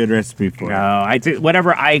find a good recipe for No, it. I did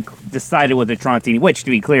whatever I decided with the Trontini, which, to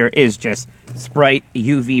be clear, is just Sprite,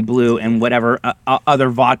 UV Blue, and whatever other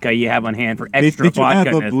vodka you have on hand for extra Did you have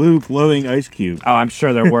vodka. a blue glowing ice cube? Oh, I'm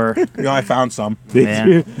sure there were. You know, I found some. Did Yeah.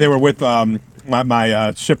 you? They were with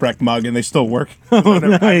my shipwreck mug, and they still work. Oh, I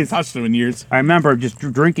haven't nice. touched them in years. I remember just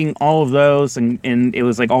drinking all of those, and it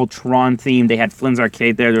was like all Tron themed. They had Flynn's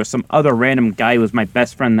Arcade there. There was some other random guy who was my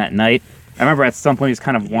best friend that night. I remember at some point he just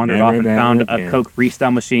kind of wandered off and Remember that found one? a Yeah. Coke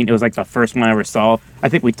freestyle machine. It was like the first one I ever saw. I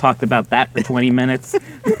think we talked about that for 20 minutes.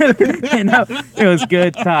 You know, it was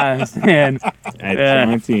good times. And At Yeah.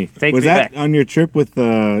 20. Takes Was me that back. on your trip with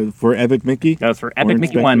for Epic Mickey? that was for Epic Warren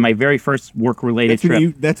Mickey Spector? 1, my very first work-related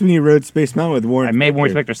trip. That's when you rode Space Mountain with Warren. I made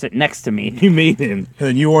Warren Spector. Spector sit next to me. You made him. And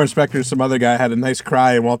then you, Warren Spector, some other guy had a nice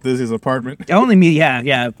cry in Walt Disney's apartment. Only me,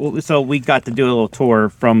 yeah. Well, so we got to do a little tour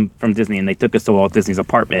from Disney, and they took us to Walt Disney's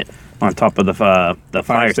apartment on top of the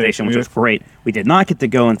fire station, which yeah. was great. We did not get to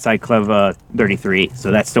go inside Club 33, so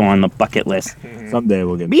that's still on the bucket list. Someday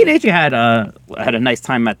we'll get. Me and AJ had a nice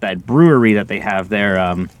time at that brewery that they have there,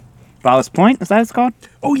 Ballast Point. Is that what it's called?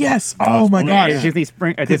 Oh yes! Oh my Yeah, gosh! Disney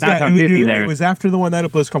Spring. It's It's downtown it, Disney it there. was after the one night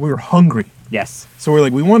at BlizzCon. We were hungry, Yes. so we're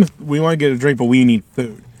like, we want to get a drink, but we need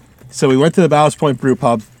food. So we went to the Ballast Point Brew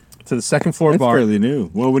Pub, to the second floor That's bar. fairly new.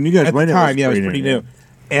 Well, when you guys At the went, time, yeah, it was pretty new,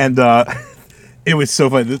 and it was so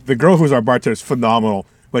funny. The girl who was our bartender was phenomenal,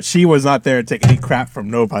 but she was not there to take any crap from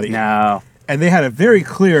nobody. No. And they had a very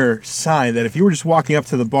clear sign that if you were just walking up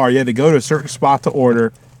to the bar, you had to go to a certain spot to order,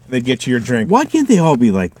 and they'd get you your drink. Why can't they all be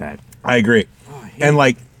like that? I agree. And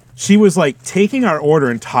like, she was like taking our order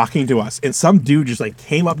and talking to us, and some dude just like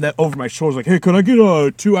came up over my shoulders, like, "Hey, can I get 2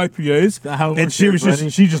 IPAs?" How And was she it, was buddy?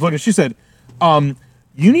 she just looked. She said,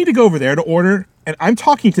 "You need to go over there to order, and I'm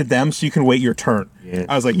talking to them so you can wait your turn." Yeah.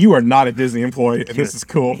 I was like, "You are not a Disney employee, and this is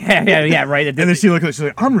cool." Yeah, right. And then she looked at me, she's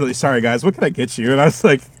like, "I'm really sorry, guys. What can I get you?" And I was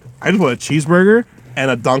like, "I just want a cheeseburger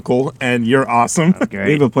and a dunkel, and you're awesome." We have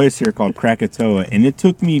Great. a place here called Krakatoa, and it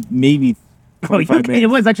took me maybe Oh, 45 it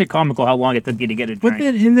minutes. was actually comical how long it took you to get a But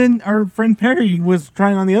drink. then our friend Perry was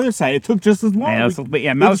trying on the other side. It took just as long. Yeah, We- but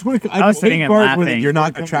yeah, we I was, just went- I was ate sitting and bars with it. laughing. You're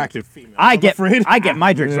not attractive female. I I'm get afraid. I get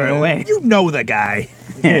my drinks right away. You know the guy.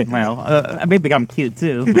 Well, maybe I'm cute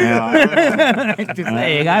too. Just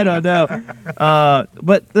saying, I don't know.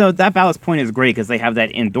 But that Ballast Point is great because they have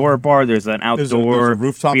that indoor bar. There's an There's a outdoor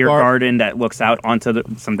rooftop beer bar. garden that looks out onto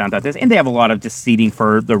some downtown Disney, and they have a lot of just seating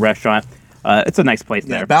for the restaurant. It's a nice place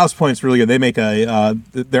Yeah, there. Ballast Point's really good. They make their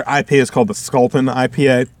IPA is called the Sculpin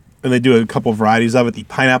IPA, and they do a couple varieties of it. The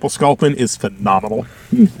Pineapple Sculpin is phenomenal.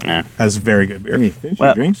 Yeah. That's very good beer. Hey, finish Well,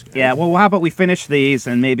 your drinks. yeah. Well, how about we finish these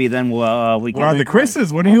and maybe then we We're on can. the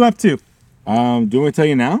Chris's. What are you up to? Do you want me to tell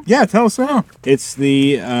you now? Yeah, tell us now. It's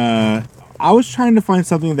the. I was trying to find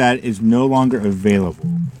something that is no longer available,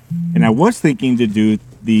 and I was thinking to do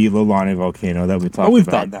the Lilani volcano that we talked about. we've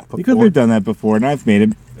done that because before. we've done that before, and I've made it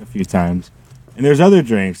a few times. And there's other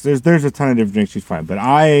drinks. There's a ton of different drinks you find, but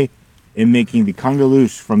I am making the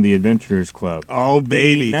Congaloosh from the Adventurers Club, Oh,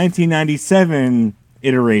 baby. 1997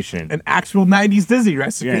 iteration. An actual 90s Disney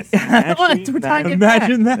recipe. Yes, What? actually, We're talking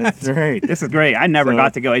Imagine that. That's right. This is great. I never So-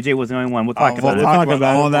 got to go. AJ was the only one. We'll talk We'll about it. talk Talk about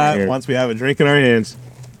about all it that later. once we have a drink in our hands.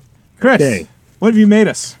 Chris, Okay. what have you made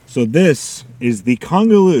us? So this is the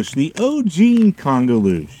Congaloosh, the OG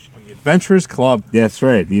Congaloosh. Adventurers Club. That's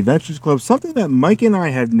right. The Adventures Club, something that Mike and I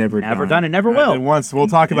have never done and never will. And once we'll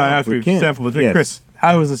talk about it after we we've can. sampled the drink. Yes. Chris,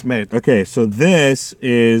 how is this made? Okay, so this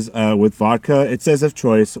is with vodka. It says of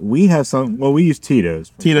choice. We have some. Well, we use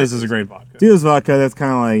Tito's. Tito's is a great vodka. Tito's vodka. That's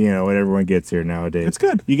kind of like what everyone gets here nowadays. It's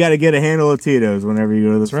good. You got to get a handle of Tito's whenever you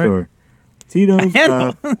go to the right. store. Tito's.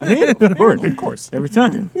 handle? A handle, of course, every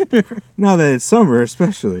time. Now that it's summer,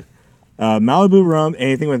 especially. Malibu rum.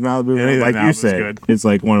 Anything with Malibu rum, Anything like with you Malibu's said, good. it's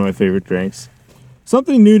like one of my favorite drinks.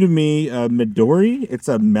 Something new to me, Midori. It's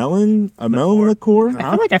a melon liqueur.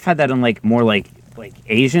 I feel like I've had that in like more like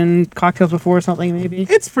Asian cocktails before or something maybe.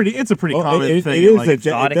 It's a pretty Well, common it thing. is like, it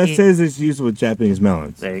exotic-y. that says it's used with Japanese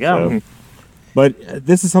melons. There you go. So- but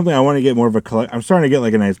this is something I want to get more of a collect. I'm starting to get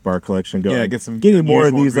like a nice bar collection going. Yeah, get some getting more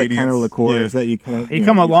of unusual these like kind of ingredients. liqueurs Yeah. that you kind of. You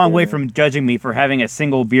come a long way from judging me for having a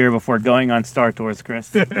single beer before going on Star Tours, Chris.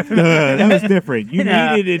 that was different. You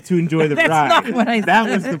No. needed it to enjoy the That's ride. not what I That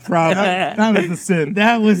said. was the problem. that was the sin.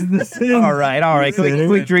 That was the sin. all right. Can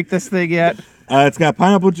we drink this thing yet? It's got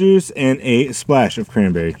pineapple juice and a splash of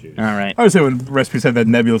cranberry juice. All right. I would say when recipes had that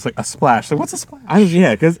nebulous, like a splash. Like, what's a splash?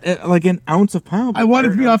 Because like an ounce of pineapple. I want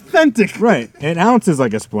it to be authentic. Right, an ounce is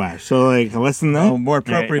like a splash. So like less than that. Oh, more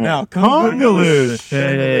appropriate Yeah. now. Congaloosh.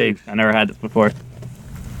 Hey, I never had this before.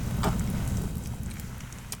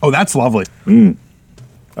 Oh, that's lovely.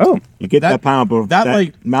 Oh, You get that, That- pineapple. that,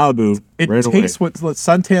 like, Malibu. It right tastes away. what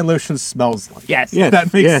suntan lotion smells like. yes. Yes.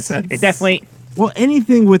 That makes yes. sense. It definitely. Well,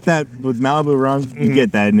 anything with Malibu rum, Mm-hmm. you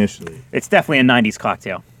get that initially. It's definitely a '90s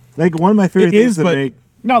cocktail. Like one of my favorite It things is, to but- make.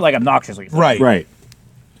 Not like obnoxiously. so. Right. Right.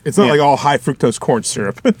 It's not Yeah. like all high fructose corn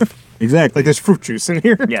syrup. like Exactly. there's fruit juice in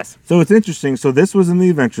here. Yes. So it's interesting. So this was in the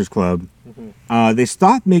Adventures Club. They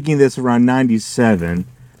stopped making this around '97.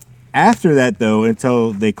 After that, though,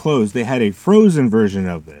 until they closed, they had a frozen version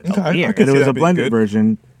of this. Okay. here. I could And it see was that a being blended good.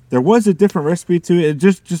 version. There was a different recipe to it.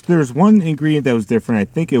 Just there was one ingredient that was different. I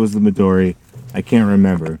think it was the Midori. I can't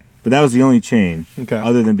remember. But that was the only change, Okay.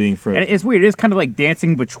 other than being frozen. And it's weird. It's kind of like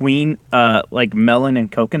dancing between like melon and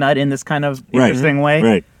coconut in this kind of Right. interesting way.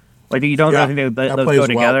 Right. Like you don't Yeah, think they that those plays go well.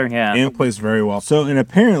 together. Yeah. It plays very well. So, and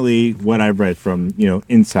apparently, what I've read from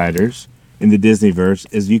insiders in the Disneyverse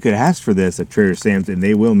is you could ask for this at Trader Sam's and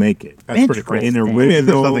they will make it. That's pretty cool. Interesting. In I mean, there's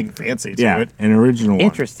original, nothing fancy to yeah, it. an original one.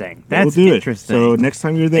 Interesting. They'll That's do it. interesting. So next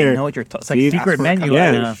time you're They there, know what you're it's like see- secret menu. yeah,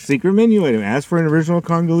 item. secret menu item. Ask for an original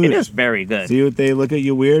congaloosh. It is very good. See what they look at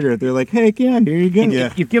you weird, or if they're like, "Heck yeah, here you go."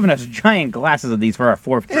 Yeah. You've given us giant glasses of these for our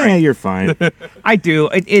fourth Yeah, drink. you're fine. I do.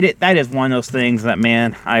 That is one of those things that,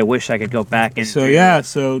 man, I wish I could go back and. So yeah,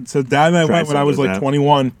 so Dad and I Try went when I some was of like that.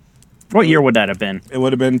 21. What year would that have been? It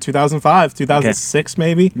would have been 2005, 2006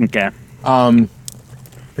 maybe. Okay.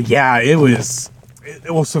 But yeah, it was.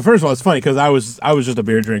 Well, so first of all, it's funny because I was just a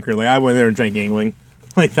beer drinker. Like I went there and drank Yingling.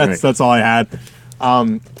 Like that's Right. all I had.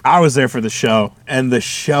 I was there for the show, and the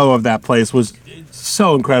show of that place was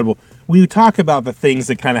so incredible. We talk about the things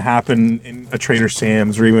that kind of happen in a Trader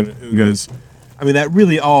Sam's or even Uga's. I mean, that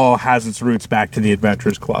really all has its roots back to the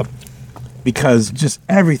Adventurers Club. Because just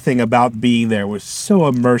everything about being there was so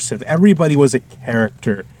immersive. Everybody was a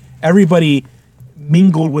character. Everybody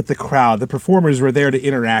mingled with the crowd. The performers were there to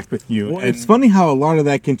interact with you. Well, and- it's funny how a lot of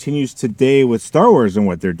that continues today with Star Wars and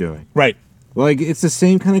what they're doing. right. Like it's the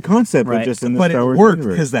same kind of concept, but Right. just in the But Star it Wars worked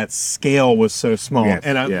universe. because that scale was so small. Yes,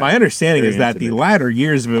 And yeah. my understanding Very is that the intimate. latter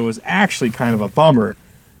years of it was actually kind of a bummer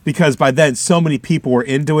because by then so many people were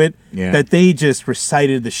into it Yeah. that they just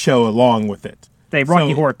recited the show along with it. They Rocky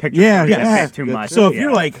So- Horror Picture Yeah, Show yeah. did a bit too Good. much. So if Yeah.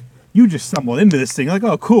 you're like, you just stumbled into this thing, like,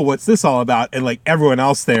 oh, cool, what's this all about? And like everyone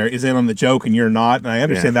else there is in on the joke and you're not. And I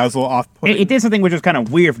understand Yeah. that was a little off putting. It did something which was kind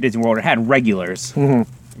of weird for Disney World. It had regulars,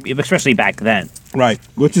 especially back then. Right.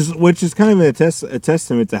 which is kind of a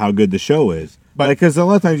testament to how good the show is. But- Because a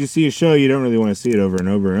lot of times you see a show, you don't really want to see it over and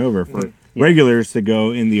over and over for regulars to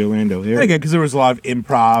go in the Orlando area. And again, because there was a lot of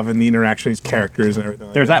improv and the interaction of these characters and everything.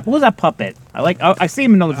 Like There's that. What was that puppet? I see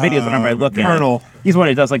him in those videos whenever I look at Colonel. it. He's one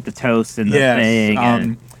who does like the toast and the thing.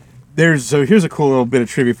 And So here's a cool little bit of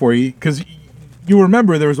trivia for you because you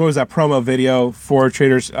remember there was always that promo video for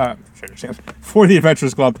Trader Sam's for the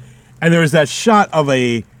Adventurers Club, and there was that shot of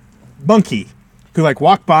a monkey who like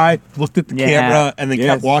walked by, looked at the Yeah. camera, and then Yes,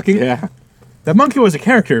 kept walking. Yeah. That monkey was a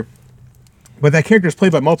character, but that character is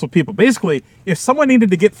played by multiple people. Basically, if someone needed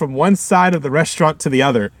to get from one side of the restaurant to the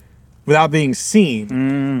other without being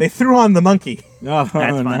seen, they threw on the monkey. Oh,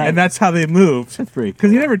 fine. nice. And that's how they moved. That's pretty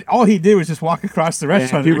Because all he did was just walk across the And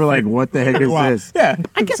restaurant. people are like, what the heck is Wow. this? Yeah.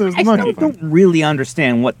 I guess So it's I the still don't really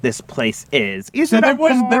understand what this place is. Is So it there a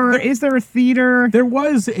was- bar? Is there a theater? There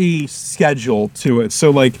was a schedule to it. So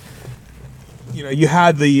like, you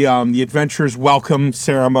had the Adventurers welcome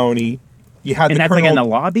ceremony, You had And the that's Colonel. like in the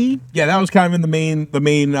lobby. Yeah, that was kind of in the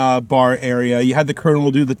main bar area. You had the Colonel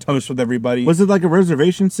do the toast with everybody. Was it like a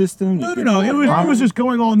reservation system? No, it was just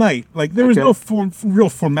going all night. Like there was Okay. no real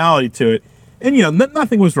formality to it, and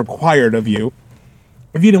nothing was required of you.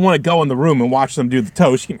 If you didn't want to go in the room and watch them do the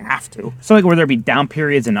toast, you didn't have to. So like, were there be down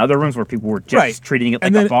periods in other rooms where people were just treating it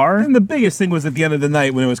like a bar? And the biggest thing was at the end of the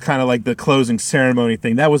night when it was kind of like the closing ceremony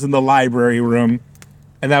thing. That was in the library room,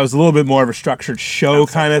 and that was a little bit more of a structured show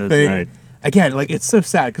kind of thing. right. Again, like it's so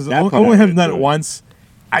sad because I That part only I have done it enjoyed. once.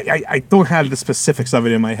 I don't have the specifics of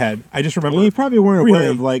it in my head. I just remember. Well, you probably weren't aware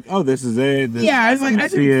really- of like, oh, this is it. This, Yeah, I was like, I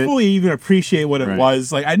see didn't it. fully even appreciate what it Right.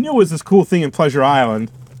 was. Like, I knew it was this cool thing in Pleasure Island.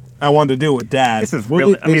 I wanted to do it with Dad. This is Well,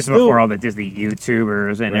 really, they- I mean, they this is before still- all the Disney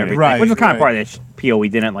YouTubers and everything, Right, which is kind right. of part of this appeal. We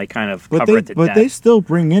didn't like kind of But cover they, it to but death. they still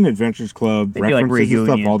bring in Adventures Club They do, like, references and stuff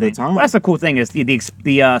reunion all the things. time. Well, that's the cool thing is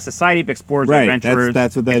the Society of Explorers Right, and Adventurers.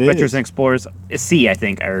 that's what that Adventures is. and Explorers, C, I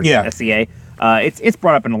think, or Yeah. SCA. It's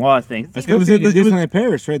brought up in a lot of things. It was was it- in it was- Disneyland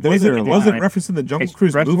Paris, right? Those was are it a was lot. it referencing the Jungle It's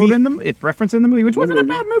Cruise referenced movie? in them. It's referenced in the movie, which wasn't a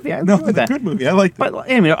bad movie. I No, enjoyed it's a that. good movie. I liked it. But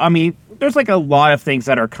I mean, there's like a lot of things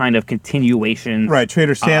that are kind of continuations. Right,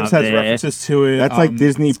 Trader Sam's has references to it. That's like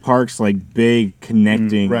Disney Parks, like big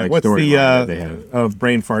connecting Right. like What's story the line that they have. of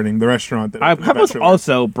brain farting? The restaurant. That I was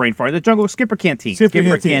also brain fart. The Jungle Skipper Canteen. Skipper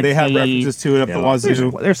Canteen. They have references to it up Yeah, the lots of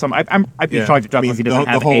wazoo. There's some. I'd be Yeah. charged with I mean, if he the- doesn't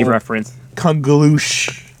the have a whole- reference.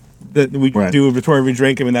 Kungaloosh that we Right. do before we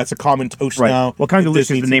drink. I mean, that's a common toast now. Well, Congaloosh at is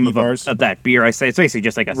Disney the name TV of, bars. of that beer. I say it's basically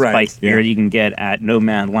just like a Right, spiced beer yeah. you can get at No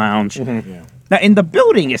Man Lounge. Mm-hmm. Yeah. Now, and the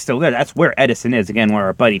building is still there. That's where Edison is again, where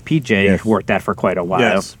our buddy PJ Yes. worked at for quite a while.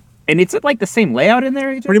 Yes. And it's like the same layout in there.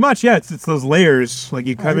 AJ? Pretty much, yeah. It's those layers. Like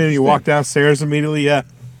you come in and you walk downstairs immediately. Yeah.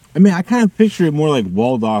 I mean, I kind of picture it more like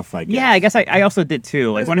walled off. I guess. Yeah, I guess I also did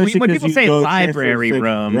too. Like when Especially 'cause people you say go library transfer-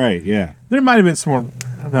 room, right? Yeah. There might have been some more.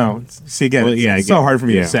 I don't know. See again. Well, yeah, it's I so get- hard for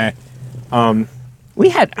me yeah. to say. we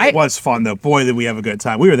had It was fun though. Boy, did we have a good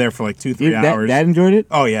time. We were there for like 2-3 hours. Dad enjoyed it.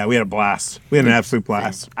 Oh yeah, we had a blast. We had an absolute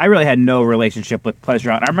blast. I really had no relationship with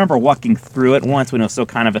Pleasure Island. I remember walking through it once when it was still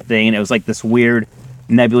kind of a thing. And it was like this weird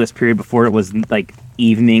nebulous period before it was like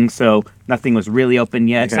evening, so nothing was really open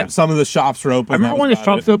yet. Except Some of the shops were open. I remember that when was the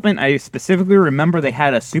about shops it. opened, I specifically remember they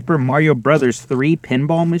had a Super Mario Brothers 3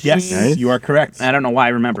 pinball machine. Yes, Nice. you are correct. I don't know why I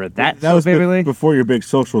remember that That so was vividly. before your big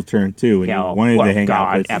social turn too, when Yeah, you wanted well, to hang God,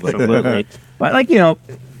 out. With absolutely. But like,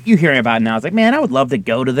 you hearing about it now, it's like, man, I would love to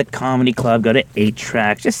go to the comedy club, go to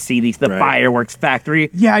 8-Track, just see the Right. fireworks factory.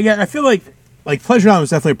 Yeah, I feel like Pleasure Island was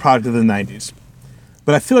definitely a product of the '90s,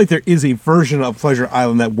 but I feel like there is a version of Pleasure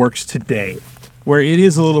Island that works today, where it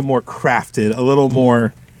is a little more crafted, a little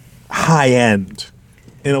more high end,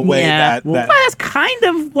 in a way that well, that's kind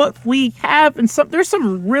of what we have. And there's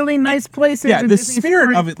some really nice places. yeah, in the Disney spirit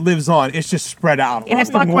Springs. of it lives on. It's just spread out. And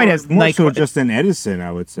it's not quite as more nice. so just an Edison,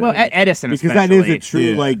 I would say. Well, Edison, because that is especially. a true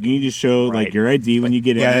Yeah. like you need to show Right. like your ID when you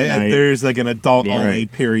get in. Yeah, at night. there's like an adult only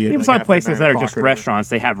Right. period. Even like some after places 9 that are o'clock just or whatever. restaurants,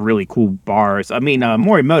 they have really cool bars. I mean,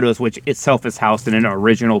 Morimoto's, which itself is housed in an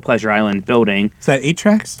original Pleasure Island building. Is that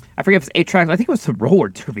 8-Tracks? I forget if it's 8-Track. I think it was the roller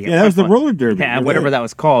derby. Yeah, that was the roller derby. Yeah, You're whatever right. that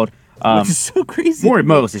was called. Which is so crazy.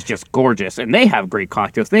 Morimoto's is just gorgeous, and they have great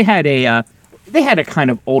cocktails. They had a kind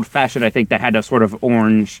of old fashioned, I think, that had a sort of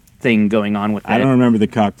orange thing going on with it. I don't remember the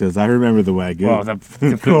cocktails. I remember the Wagyu. Well, the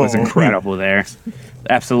food was incredible there.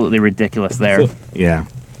 Absolutely ridiculous there. yeah.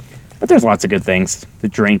 But there's lots of good things to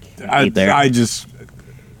drink and eat there.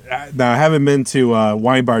 Now I haven't been to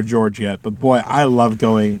Wine Bar George yet, but boy, I love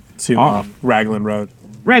going to Raglan Road.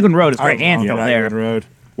 Raglan Road is I great, and love still Raglan there. Road.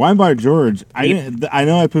 Wine Bar George. I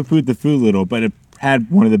know I poo-pooed the food a little, but it had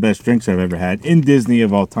one of the best drinks I've ever had in Disney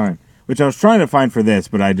of all time. Which I was trying to find for this,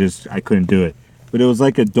 but I couldn't do it. But it was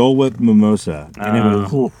like a Dole Whip mimosa, and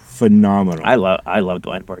it was phenomenal. I love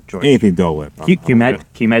Wine Bar George. Anything Dole Whip. Can you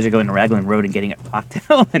imagine going to Raglan Road and getting a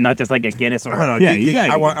cocktail and not just like a Guinness or I don't know. Yeah, you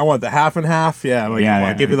gotta- I want the half and half. Yeah, like, Yeah, I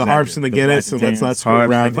yeah, give you the exactly. harps and the The Guinness, and Black let's go Harps,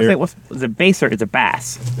 around like, here. was it Bass or it's a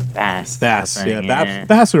Bass? The Bass. Bass, thing, yeah,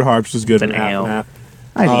 Bass or harps is good It's for an half ale. and half.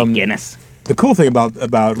 I need Guinness. The cool thing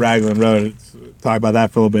about Raglan Road, talk about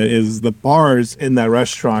that for a little bit, is the bars in that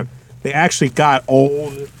restaurant. They actually got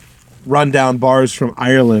old, rundown bars from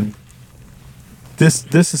Ireland.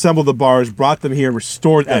 Disassembled the bars, brought them here,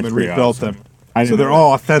 restored them, That's and pretty rebuilt awesome. them. I So didn't they're know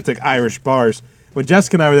all authentic Irish bars. When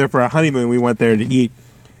Jessica and I were there for our honeymoon, we went there to eat.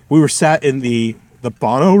 We were sat in the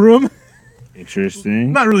Bono room.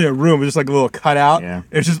 Interesting. Not really a room, it's just like a little cutout. Yeah.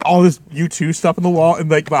 It's just all this U2 stuff on the wall,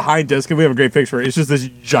 and like behind Jessica, we have a great picture. It's just this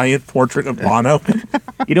giant portrait of Bono.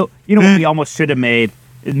 You know what we almost should have made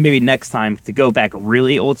maybe next time to go back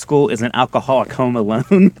really old school is an alcoholic Home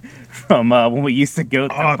Alone from when we used to go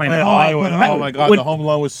to Oh, Planet Hollywood. Oh my god, When- the Home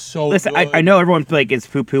Alone was so Listen, good. I know everyone's like it's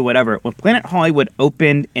poo poo whatever. When Planet Hollywood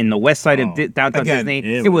opened in the west side of downtown Again, Disney,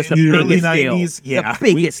 it it was the was early biggest deal. 90s, yeah.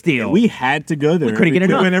 The biggest deal. We had to go there. We couldn't get We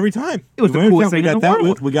enough. went every time. It was the coolest thing in the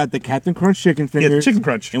world. We got the Captain Crunch chicken fingers. Chicken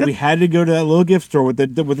Crunch. And we had to go to that little gift store with the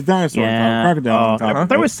dinosaur on top, crocodile on top.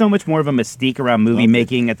 There was so much more of a mystique around movie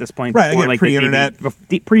making at this point. Right, before, again, like pre-internet.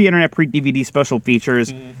 pre-internet, pre-DVD special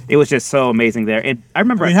features. It was just so amazing there. And I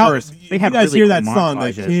remember I mean, at how first they you had guys really hear that cool song,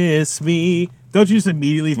 like montages. "Kiss Me"? Don't you just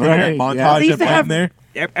immediately think Right, of that yeah. montage They used to that's have- there?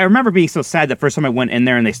 I remember being so sad the first time I went in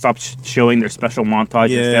there and they stopped showing their special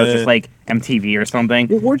montages. That was Yeah. just like MTV or something.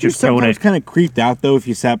 Weren't you Just showed sometimes it. kind of creeped out though if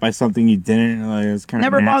you sat by something you didn't? Like, it was kind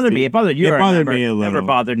of Never bothered me. It bothered you. It I bothered remember. me a Never little.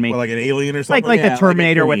 bothered me. Or like an alien or something? like yeah, the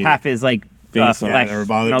Terminator like a with Terminator. half his like Face, yeah, flesh never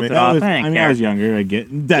bothered me. melted That off. was, I I didn't mean, care. I was younger. I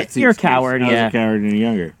get that. You're a coward, I was yeah. a coward when you're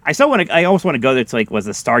younger. I always want to go there to like was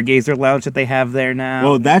the Stargazer Lounge that they have there now.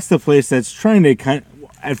 Well, that's the place that's trying to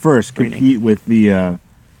at first compete with the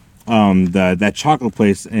that chocolate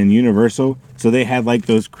place in Universal. So they had like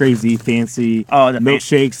those crazy fancy Oh, the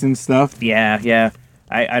milkshakes and stuff. yeah.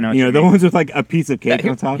 I know. what You know, you the mean. ones with like a piece of cake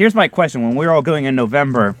Here- on top. Here's my question: when we're all going in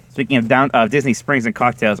November, speaking of Disney Springs and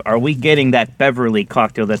cocktails, are we getting that Beverly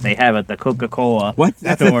cocktail that they have at the Coca-Cola? What?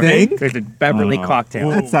 That's a store? thing? There's a Beverly cocktail.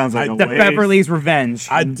 That sounds like a the waste. Beverly's Revenge.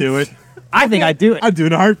 I'd do it. I think I'd do it. I'd do it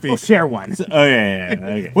in a heartbeat. We'll share one. Oh yeah.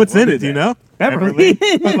 Okay. What's We'll in do it? Do you that. know? Beverly.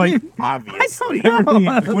 But like I obvious. don't know.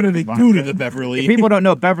 Like, what do they do to the Beverly? If people don't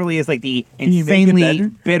know, Beverly is like the you make it insanely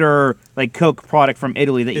better? bitter like Coke product from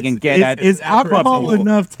Italy that you can get at. Is alcohol Club.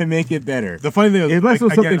 enough to make it better? The funny thing is, Unless it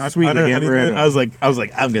was something I- sweet I, like don't- Amaretto. I was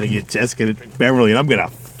like, I'm gonna get Jessica to drink Beverly, and I'm gonna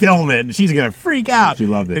film it, and she's gonna freak out. She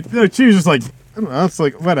loved it. And she was just like, I don't know, it's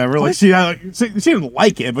like whatever. Like she didn't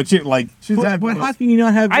like it, but she had. But how can you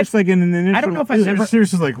not have just like an initial? I don't know if I've ever. She was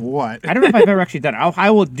just like, what? I don't know if I've ever actually done it.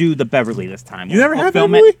 I will do the Beverly this time. You never We'll had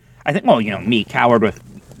film Beverly? it. I think. Well, me, coward with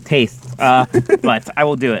taste. But I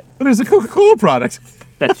will do it. But it's a Coca-Cola product.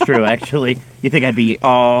 That's true. Actually, you think I'd be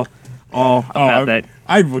all about that?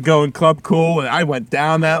 I would go in Club Cool, and I went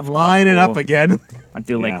down that line and up again. I'd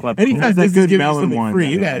do like Club. Anytime That's a this is good giving you melon something one, free,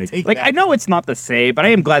 you yeah, gotta like- take Like that. I know it's not the same, but I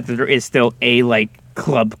am glad that there is still a like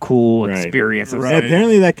Club Cool Right. experience. Of Right. And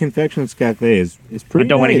apparently that Confections Cafe is I pretty.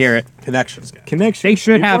 don't want to nice. hear it. Connections, guys. Connection. They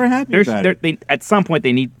should People have. are happy There's, about there, it. they, at some point,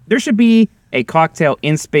 there should be a cocktail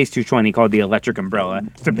in Space 220 called the Electric Umbrella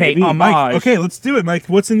to pay Maybe. homage. Mike, okay, let's do it, Mike.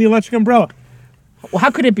 What's in the electric umbrella? Well,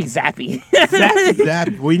 how could it be Zappy?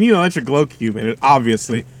 That we need an electric glow cube in it,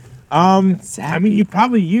 obviously. I mean, you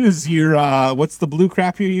probably use your what's the blue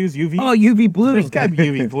crap you use? UV. Oh, UV blue. There's gotta be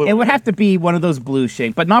UV blue. It would have to be one of those blue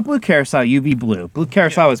shapes, but not blue carousel. UV blue. Blue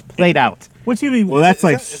carousel is played out. What's UV? Well, that's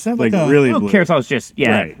like is that like a- really Blue blue. carousel is just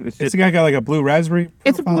Right. It's It's just the guy got like a blue raspberry.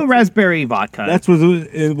 it's a blue raspberry vodka. That's what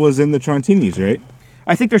it was in the Trontinis, right?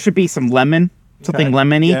 I think there should be some lemon, something Okay.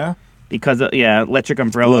 lemony. Yeah. Because electric A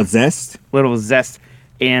umbrella, little zest. little zest,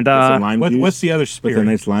 and Some lime juice What's the other with spirit? a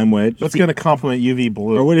nice lime wedge. What's gonna complement UV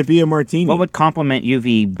blue? Or would it be a martini? what would complement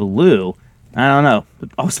UV blue? I don't know.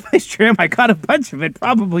 Allspice Trim. I got a bunch of it.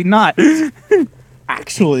 Probably not.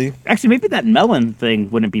 Actually, Actually, maybe that melon thing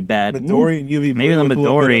wouldn't be bad. Midori and UV blue. Maybe the with a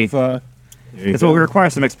little bit Midori. of, There you This go. will require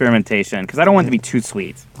some experimentation because I don't want it to be too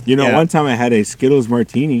sweet. You know, Yeah. one time I had a Skittles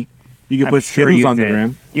martini. You could I'm put sure Skittles you on the did.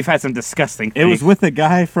 rim. You've had some disgusting It was things. with a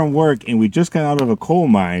guy from work, and we just got out of a coal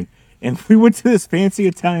mine, and we went to this fancy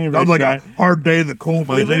Italian That was like restaurant. a hard day in the coal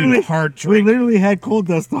mine. They did a hard we drink. literally had coal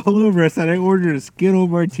dust all over us, and I ordered a Skittle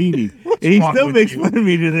martini. And he wrong still with makes you? fun of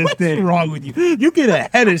me to this What's day. wrong with you? You get a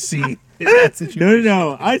Hennessy in that situation.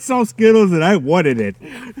 No. I saw Skittles, and I wanted it.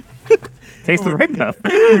 Taste the right enough.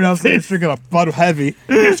 Everyone else is drinking a Bud Heavy.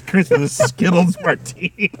 Here's Christmas Skittles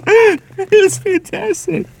martini. It was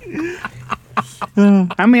fantastic.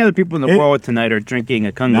 How many other people in the It- world tonight are drinking a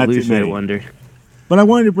Not too Kungaloosa, I many. wonder? But I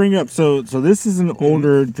wanted to bring up, so this is an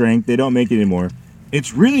older drink. They don't make it anymore.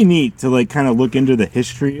 It's really neat to like kind of look into the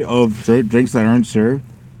history of drinks that aren't served.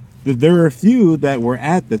 There are a few that were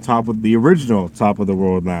at the top of the original top of the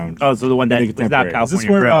world lounge. Oh, so the one that Make was it not temporary. California Is this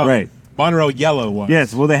where Grill. Right. Monroe Yellow was?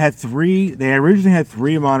 Yes, well, they had three. They originally had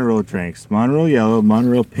three Monroe drinks: Monroe Yellow,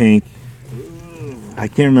 Monroe Pink. I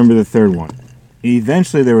can't remember the third one.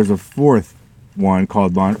 Eventually, there was a fourth one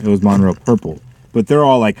called it was Monroe Purple, but they're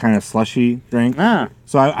all like kind of slushy drinks. Ah.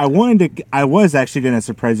 So I wanted to. I was actually gonna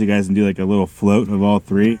surprise you guys and do like a little float of all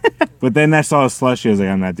three, but then I saw a slushy. I was like,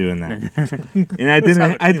 I'm not doing that. And I didn't.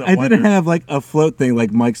 sounds like I peanut didn't butter. have like a float thing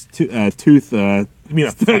like Mike's tooth You mean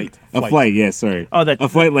a flight? A flight, yeah, sorry. Oh, that- a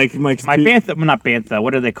flight like Mike's My bantha, well, not bantha.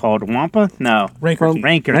 What are they called? Wampa? No. Ranker.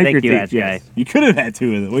 Ranker. Thank you, that guy. You could have had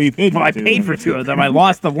two of them. Well, you paid. Well, I paid for two of them. I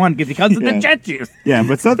lost the one because of the Yeah. jet juice. Yeah,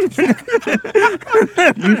 but something.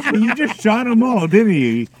 you just shot them all, didn't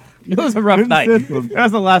you? It was a rough Couldn't night. sit them. That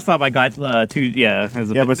was the last time I got two. Yeah. It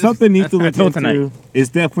was a- Yeah, but something neat to look Until into tonight. is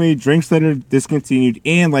definitely drinks that are discontinued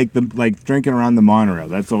and like drinking around the monorail.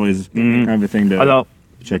 That's always kind of a thing to Although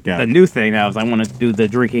check out. the new thing now is I want to do the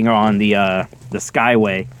drinking on the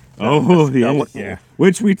Skyway. Oh yeah,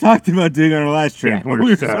 which we talked about doing on our last trip. Yeah,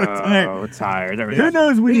 we were so tired. tired. Who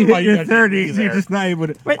knows when you Why hit you your gotta 30s, be you're there. just not able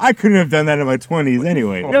to. Wait. I couldn't have done that in my 20s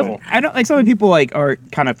anyway. No, I don't like some of the people like are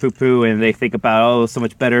kind of poo-poo and they think about so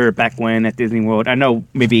much better back when at Disney World. I know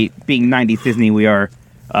maybe being 90s Disney, we are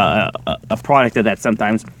a product of that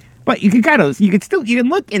sometimes, but you can you can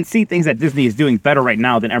look and see things that Disney is doing better right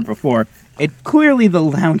now than ever before. It clearly the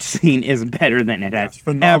lounge scene is better than it has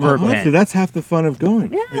phenomenal. ever Honestly, been. that's half the fun of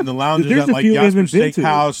going. In the lounges There's at a like few we Jasper haven't been to.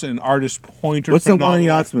 Steakhouse and Artist Point. are What's the one in phenomenal.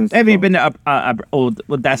 Yachtsman's? Have you called? been to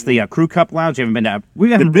well, that's the Crew Cup Lounge. You haven't been to. We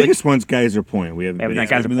The haven't biggest one's Geyser Point. We haven't Haven't been that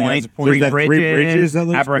guy's to. a Everything point. has a point. Three Is that bridges. Three Bridges that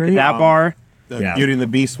looks great? Abracadabra. The Yeah. Beauty and the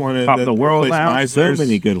Beast one. Top of the World place Lounge. So Meisner's.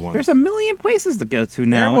 many good ones. There's a million places to go to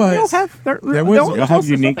now. There and was. They'll have, There was. they'll They'll have also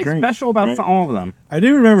unique something drinks, special about right? all of them. I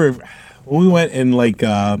do remember when we went in like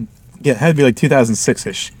it had to be like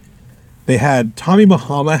 2006ish. They had Tommy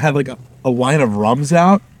Bahama had like a line of rums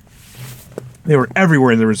out. They were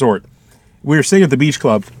everywhere in the resort. We were staying at the beach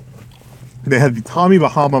club. They had the Tommy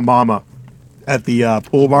Bahama Mama at the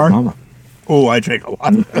pool bar. Mama. Oh, I drank a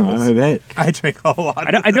lot of those. I bet. I drank a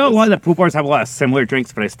lot. I know a lot of the pool bars have a lot of similar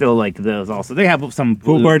drinks, but I still like those also. They have some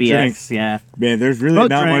Pool bar BS, drinks. Yeah. Man, there's really Boat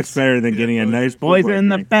not drinks. much better than getting a nice pool Boys bar in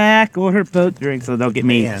the drink. back order boat drinks, so they'll get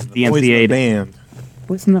me Man, the boys in the NCAA. band.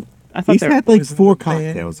 Boys in the. I thought He's they were. had like Boys in 4 the band.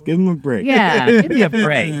 cocktails. Give him a break. Yeah, give me a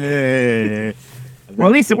break. Hey. Well,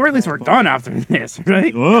 at least we're done after this,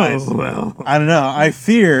 right? Guys, well. I don't know. I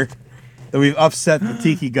fear that we've upset the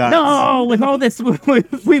Tiki gods. No, with all this,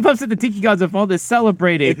 we've upset the Tiki gods with all this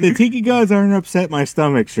celebrating. If the tiki gods aren't upset, my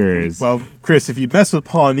stomach sure is. Well, Chris, if you mess with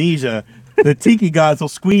Polynesia, the Tiki gods will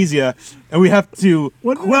squeeze you, and we have to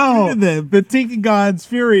quell the Tiki gods'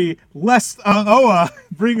 fury, lest Oa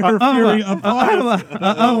bring her fury upon us.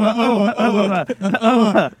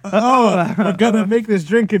 We're gonna make this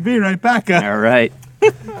drink and be right back. All right.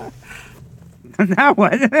 Now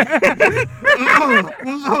what?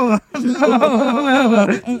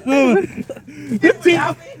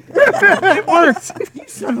 It worked.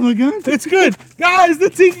 It's good, guys. The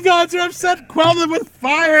Tiki gods are upset. Quell them with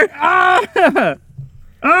fire.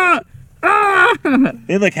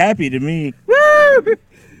 They look happy to me.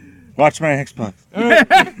 Watch my Xbox.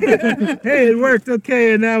 Hey, it worked.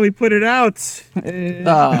 Okay, and now we put it out. Too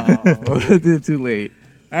late.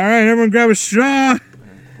 All right, everyone, grab a straw.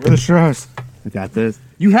 Where are the straws? I got this.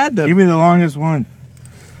 You had them. Give me the longest one.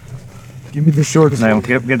 Give me the shortest. Now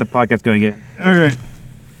get the podcast going again. All right.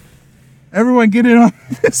 Everyone get in on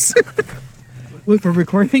this. Look, we're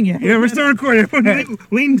recording it. Yeah, we're still recording. Everyone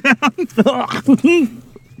lean down.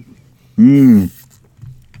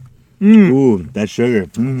 Ooh, that sugar.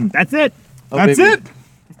 That's it. That's it.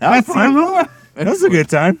 That's it. That was a good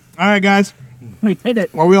time. All right, guys. We did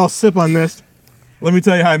it. While we all sip on this, let me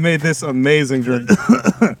tell you how I made this amazing drink.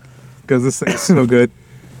 Because this thing's so good.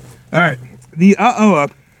 All right. The Aoa,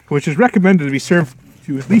 which is recommended to be served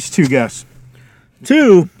to at least 2 guests.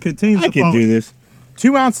 2 contains I the can following: do this.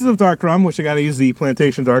 2 ounces of dark rum, which I got to use the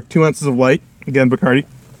Plantation Dark. 2 ounces of light, again Bacardi.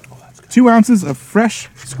 2 ounces of fresh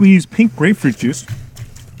squeezed pink grapefruit juice.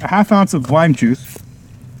 A half ounce of lime juice.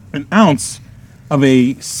 An ounce of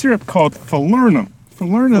a syrup called Falernum.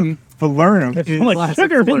 Falernum is Like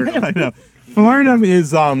sugar. I know. Falernum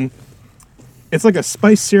is it's like a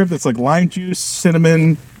spice syrup that's like lime juice,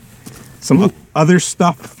 cinnamon, some other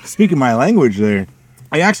stuff. Speaking my language there.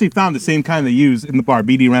 I actually found the same kind they use in the bar,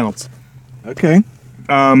 BD Reynolds. Okay.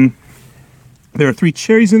 There are 3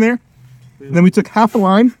 cherries in there. Then we took half a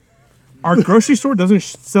lime. Our grocery store doesn't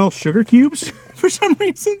sell sugar cubes for some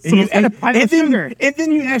reason. So You add a pint of sugar. And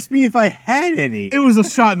then you asked me if I had any. it was a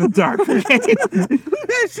shot in the dark.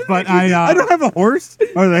 But I don't have a horse.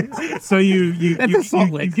 Or like, so you That's a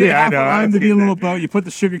salt lick. get Yeah, I half a know, lime I've to be a seen little boat. You put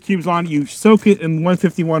the sugar cubes on. You soak it in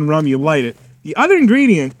 151 rum. You light it. The other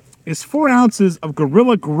ingredient is 4 ounces of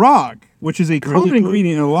Gorilla Grog, which is a common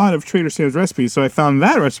ingredient in a lot of Trader Sam's recipes. So I found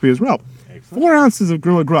that recipe as well. 4 ounces of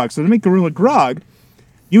Gorilla Grog. So to make Gorilla Grog,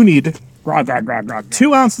 you need Grog, grog, grog, grog.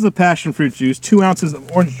 2 ounces of passion fruit juice, 2 ounces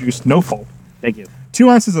of orange juice, no fault, Thank you. 2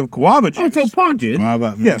 ounces of guava juice. So pog juice. how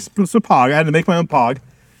about me? Yes, so pog. I had to make my own pog.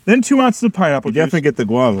 then 2 ounces of pineapple You juice, definitely get the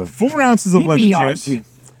guava. 4 ounces of lemon PBR. juice,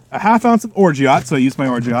 a half ounce of orgeat, so I used my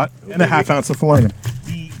orgeat, and a half ounce of Falernum.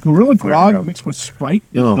 The Gorilla Grog mixed with Sprite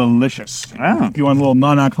is Ugh. delicious. Wow. If you want a little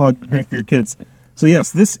non-alcoholic drink for your kids. So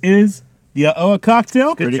yes, this is the Oa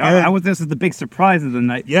cocktail. Good Pretty job. good. I was. This is the big surprise of the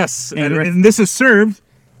night. Yes, And and this is served.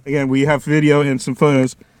 Again, we have video and some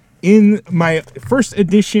photos in my first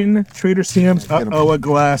edition Trader Sam's Oa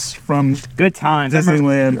glass from Good times. I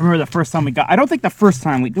Disneyland. remember the first time we got. I don't think the first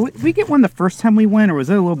time did we get one the first time we went, or was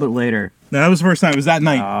it a little bit later? No, that was the first time. It was that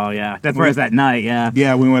night. Oh yeah, that's where it was that night. Yeah.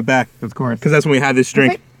 Yeah, we went back, of course, because that's when we had this I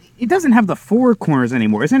drink. think it doesn't have the 4 corners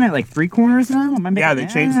anymore. Isn't it like 3 corners now? Am I Yeah, they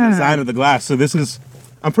changed the design of the glass. So this is,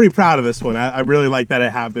 I'm pretty proud of this one. I really like that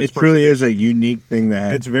it happened. It truly is a unique thing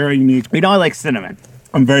that It's very unique. You know, I like cinnamon.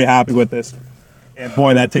 I'm very happy with this. And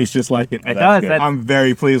boy, that tastes just like it. It does. good. I'm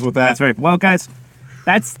very pleased with that. That's right. Well, guys,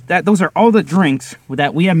 those are all the drinks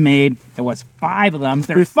that we have made. There was 5 of them.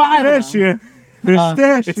 There's 5 of them.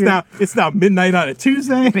 It's now midnight on a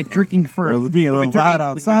Tuesday. I've been drinking for It'll be a little We've been loud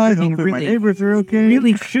drinking- outside. we've been Hopefully my really- neighbors are okay.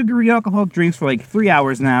 really sugary alcoholic drinks for like 3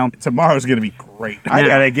 hours now. Tomorrow's gonna be great. I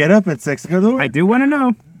gotta get up at 6 to go to work. I do want to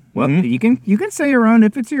know. Well, you can say your own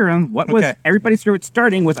if it's your own. What was Okay. everybody's favorite,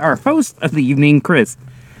 starting with our host of the evening, Chris?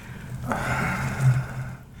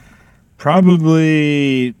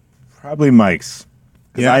 Probably Mike's.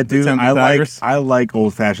 'Cause Yeah, I do. Tempting I Tigers. like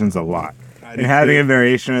old fashions a lot, I and do having too. a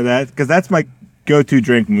variation of that because that's my go-to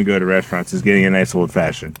drink when we go to restaurants is getting a nice old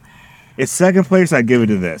fashioned. It's second place. I'd give it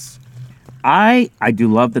to this. I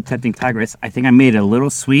do love the Tempting Tigress. I think I made it a little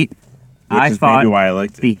sweet. Which I is thought maybe why I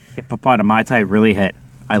liked it. the hippopotami really hit.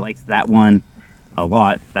 I liked that one a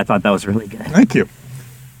lot. I thought that was really good. Thank you.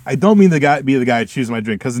 I don't mean be the guy to choose my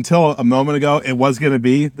drink because until a moment ago it was gonna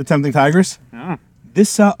be the Tempting Tigress. Oh.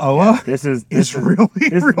 This Oa This is is really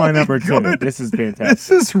this is my really number 2. good. This is fantastic. This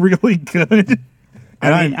is really good.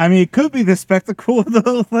 I mean, it could be the spectacle of the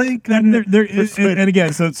whole thing. There is, and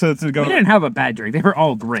again, so to go. We didn't have a bad drink. They were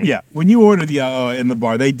all great. Yeah, when you order the in the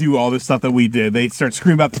bar, they do all this stuff that we did. They start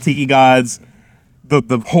screaming about the tiki gods.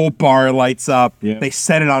 The whole bar lights up. Yeah. They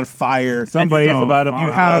set it on fire. Somebody So is about to you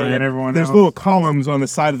have and everyone there's else. little columns on the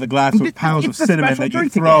side of the glass with pounds of It's a cinnamon special that you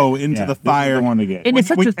drink to throw get. into Yeah, the this is fire. the one to get. And it's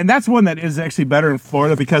such a And that's one that is actually better in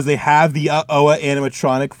Florida because they have the Oa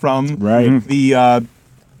animatronic from Right. the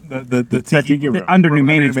Tiki Room. under new Under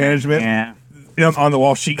management. management. Yeah. on the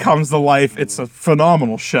wall. She comes to life. It's a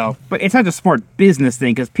phenomenal show. But it's such a smart business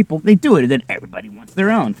thing because people, they do it and then everybody wants their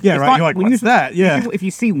own. Yeah, It's right. not- You're like, when what's that? Yeah. If you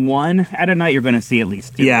see one at a night, you're going to see at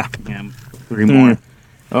least 2. Yeah. 3 more.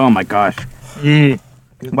 Oh my gosh.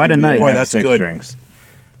 What a night. Boy, that's 6 good. drinks.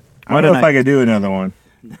 I What don't a know if night. I could do another one.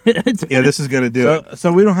 Yeah, this is gonna do it.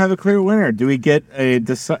 So we don't have a clear winner. Do we get a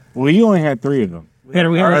well, you only had 3 of them. Yeah,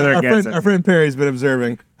 we are, Other Our guesses. friend Perry's been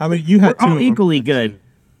observing. How many you had? we're 2 all of them. equally good.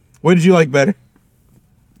 What did you like better?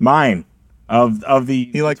 Mine of the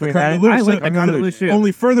You like the between creme that- de luce? I like So- the creme de luce, too.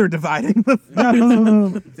 Only further dividing.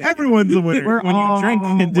 Everyone's a winner We're when you drink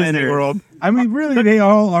all in Disney winners. World. I mean, really, they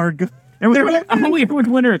all are good. Everyone's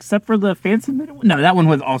winner except for the fancy middle one. No, that one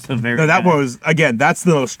was also very No, that good. one was again. That's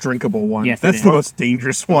the most drinkable one. Yes, it that's is. the most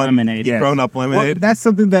dangerous one. Lemonade. Yes. Grown-up Well, lemonade. that's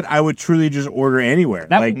something that I would truly just order anywhere.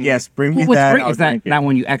 That- like, yes, bring me Well, what's that. great I'll is that drink it. that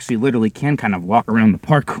one you actually literally can kind of walk around the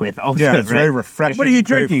park with. Also, yeah, it's right? very refreshing. What are you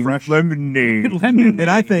very drinking? fresh. Lemonade. Lemon. And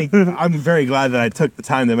I think I'm very glad that I took the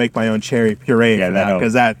time to make my own cherry puree. Yeah, that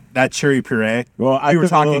helps. because that cherry puree. Well, we were took a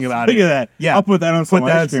talking little about swig it. of that. Yeah, I'll put that on some Put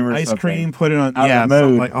that ice cream or ice something. cream. Put it on. Out of Yeah, the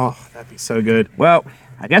something mood. like oh, that'd be so good. Well,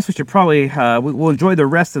 I guess we should probably we'll enjoy the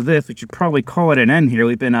rest of this. We should probably call it an end here.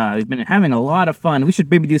 We've been having a lot of fun. We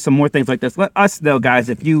should maybe do some more things like this. Let us know, guys,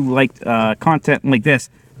 if you liked content like this.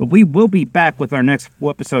 But we will be back with our next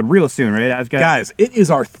episode real soon, right? Guys, it is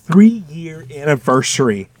our 3-year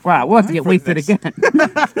anniversary. Wow, we'll have to get wasted this. again.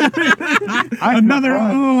 Another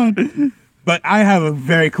one. But I have a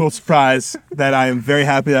very cool surprise that I am very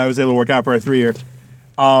happy that I was able to work out for our 3-year.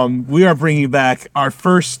 We are bringing back our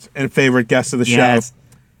first and favorite guest of the Yes. show.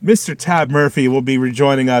 Mr. Tab Murphy will be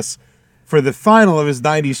rejoining us for the final of his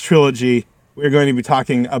 90s trilogy. We're going to be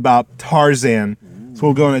talking about Tarzan. So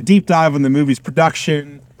we'll go on a deep dive on the movie's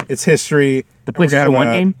production, its history. The PlayStation 1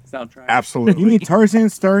 game? Absolutely. You mean Tarzan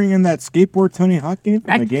starring in that skateboard Tony Hawk game?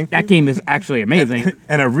 From the game? That game is actually amazing.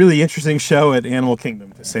 And a really interesting show at Animal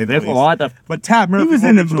Kingdom, to say the There's least. a lot of But Tab Murphy was will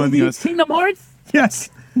in be the joining movie. us. Kingdom Hearts. Yes.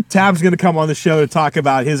 Tab's going to come on the show to talk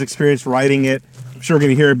about his experience writing it. I'm sure we're going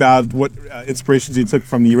to hear about what inspirations he took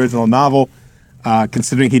from the original novel.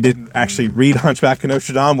 Considering he didn't actually read Hunchback of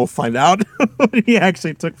Notre Dame, we'll find out what he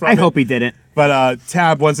actually took from I it. hope he didn't. But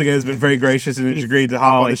Tab once again has been very gracious and has agreed to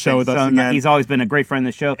hop on the show with us again. He's always been a great friend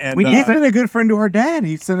of the show. And, He's been a good friend to our dad.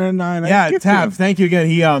 He sent in yeah, Tab, thank you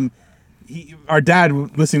again. Our dad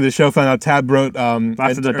listening to the show found out Tab wrote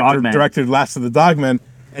Last of the Dogmen. directed Last of the Dogmen,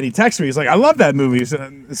 and he texted me. He's like, "I love that movie."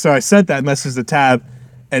 So I sent that message to Tab,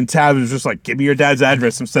 and Tab was just like, "Give me your dad's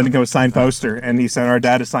address. I'm sending him a signed poster," and he sent our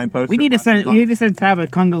dad a signed poster. We need to send Tab a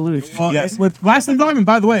Kungaloosh. Yes, with Last of the Dogmen,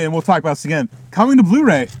 by the way, and we'll talk about this again. Coming to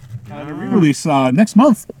Blu-ray, the re-release next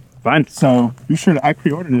month. Fun. So be sure to. I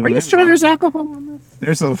pre-ordered it. Are you sure there's alcohol on this?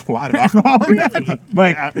 There's a lot of alcohol in that.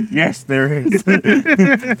 Like, yes, there is.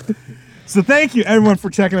 So thank you everyone for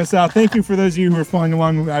checking us out. Thank you for those of you who are following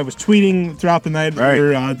along. I was tweeting throughout the night. Right. We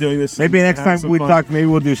were doing this. Maybe next Have time some we fun. talk, maybe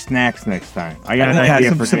we'll do snacks next time. I got an Yeah, idea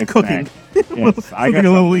some for next cooking. snack. Yes, I Something got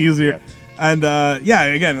a little easier. And yeah,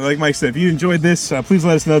 again, like Mike said, if you enjoyed this, please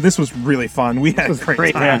let us know. This was really fun. We had a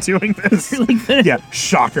great time doing this. Really good. Yeah,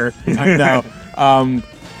 shocker. I know.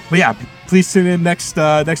 But yeah, please tune in next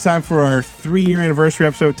time for our 3-year anniversary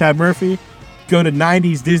episode with Tab Murphy. Go to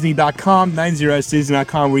 90sdisney.com,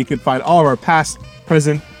 90sdisney.com, where you can find all of our past,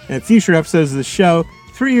 present, and future episodes of the show.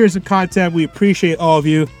 3 years of content. We appreciate all of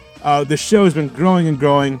you. The show has been growing and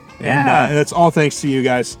growing. Yeah. And that's all thanks to you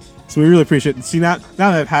guys. So we really appreciate it. See, now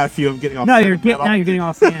that I've had a few, I'm getting off. Now you're getting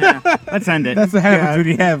off. Yeah. Let's end it. That's what happens Yeah. when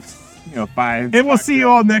you have, 5. And we'll see you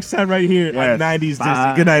all next time right here Yes. at 90s Bye.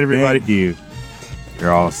 Disney. Good night, everybody. Thank you.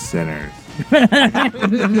 You're all sinners.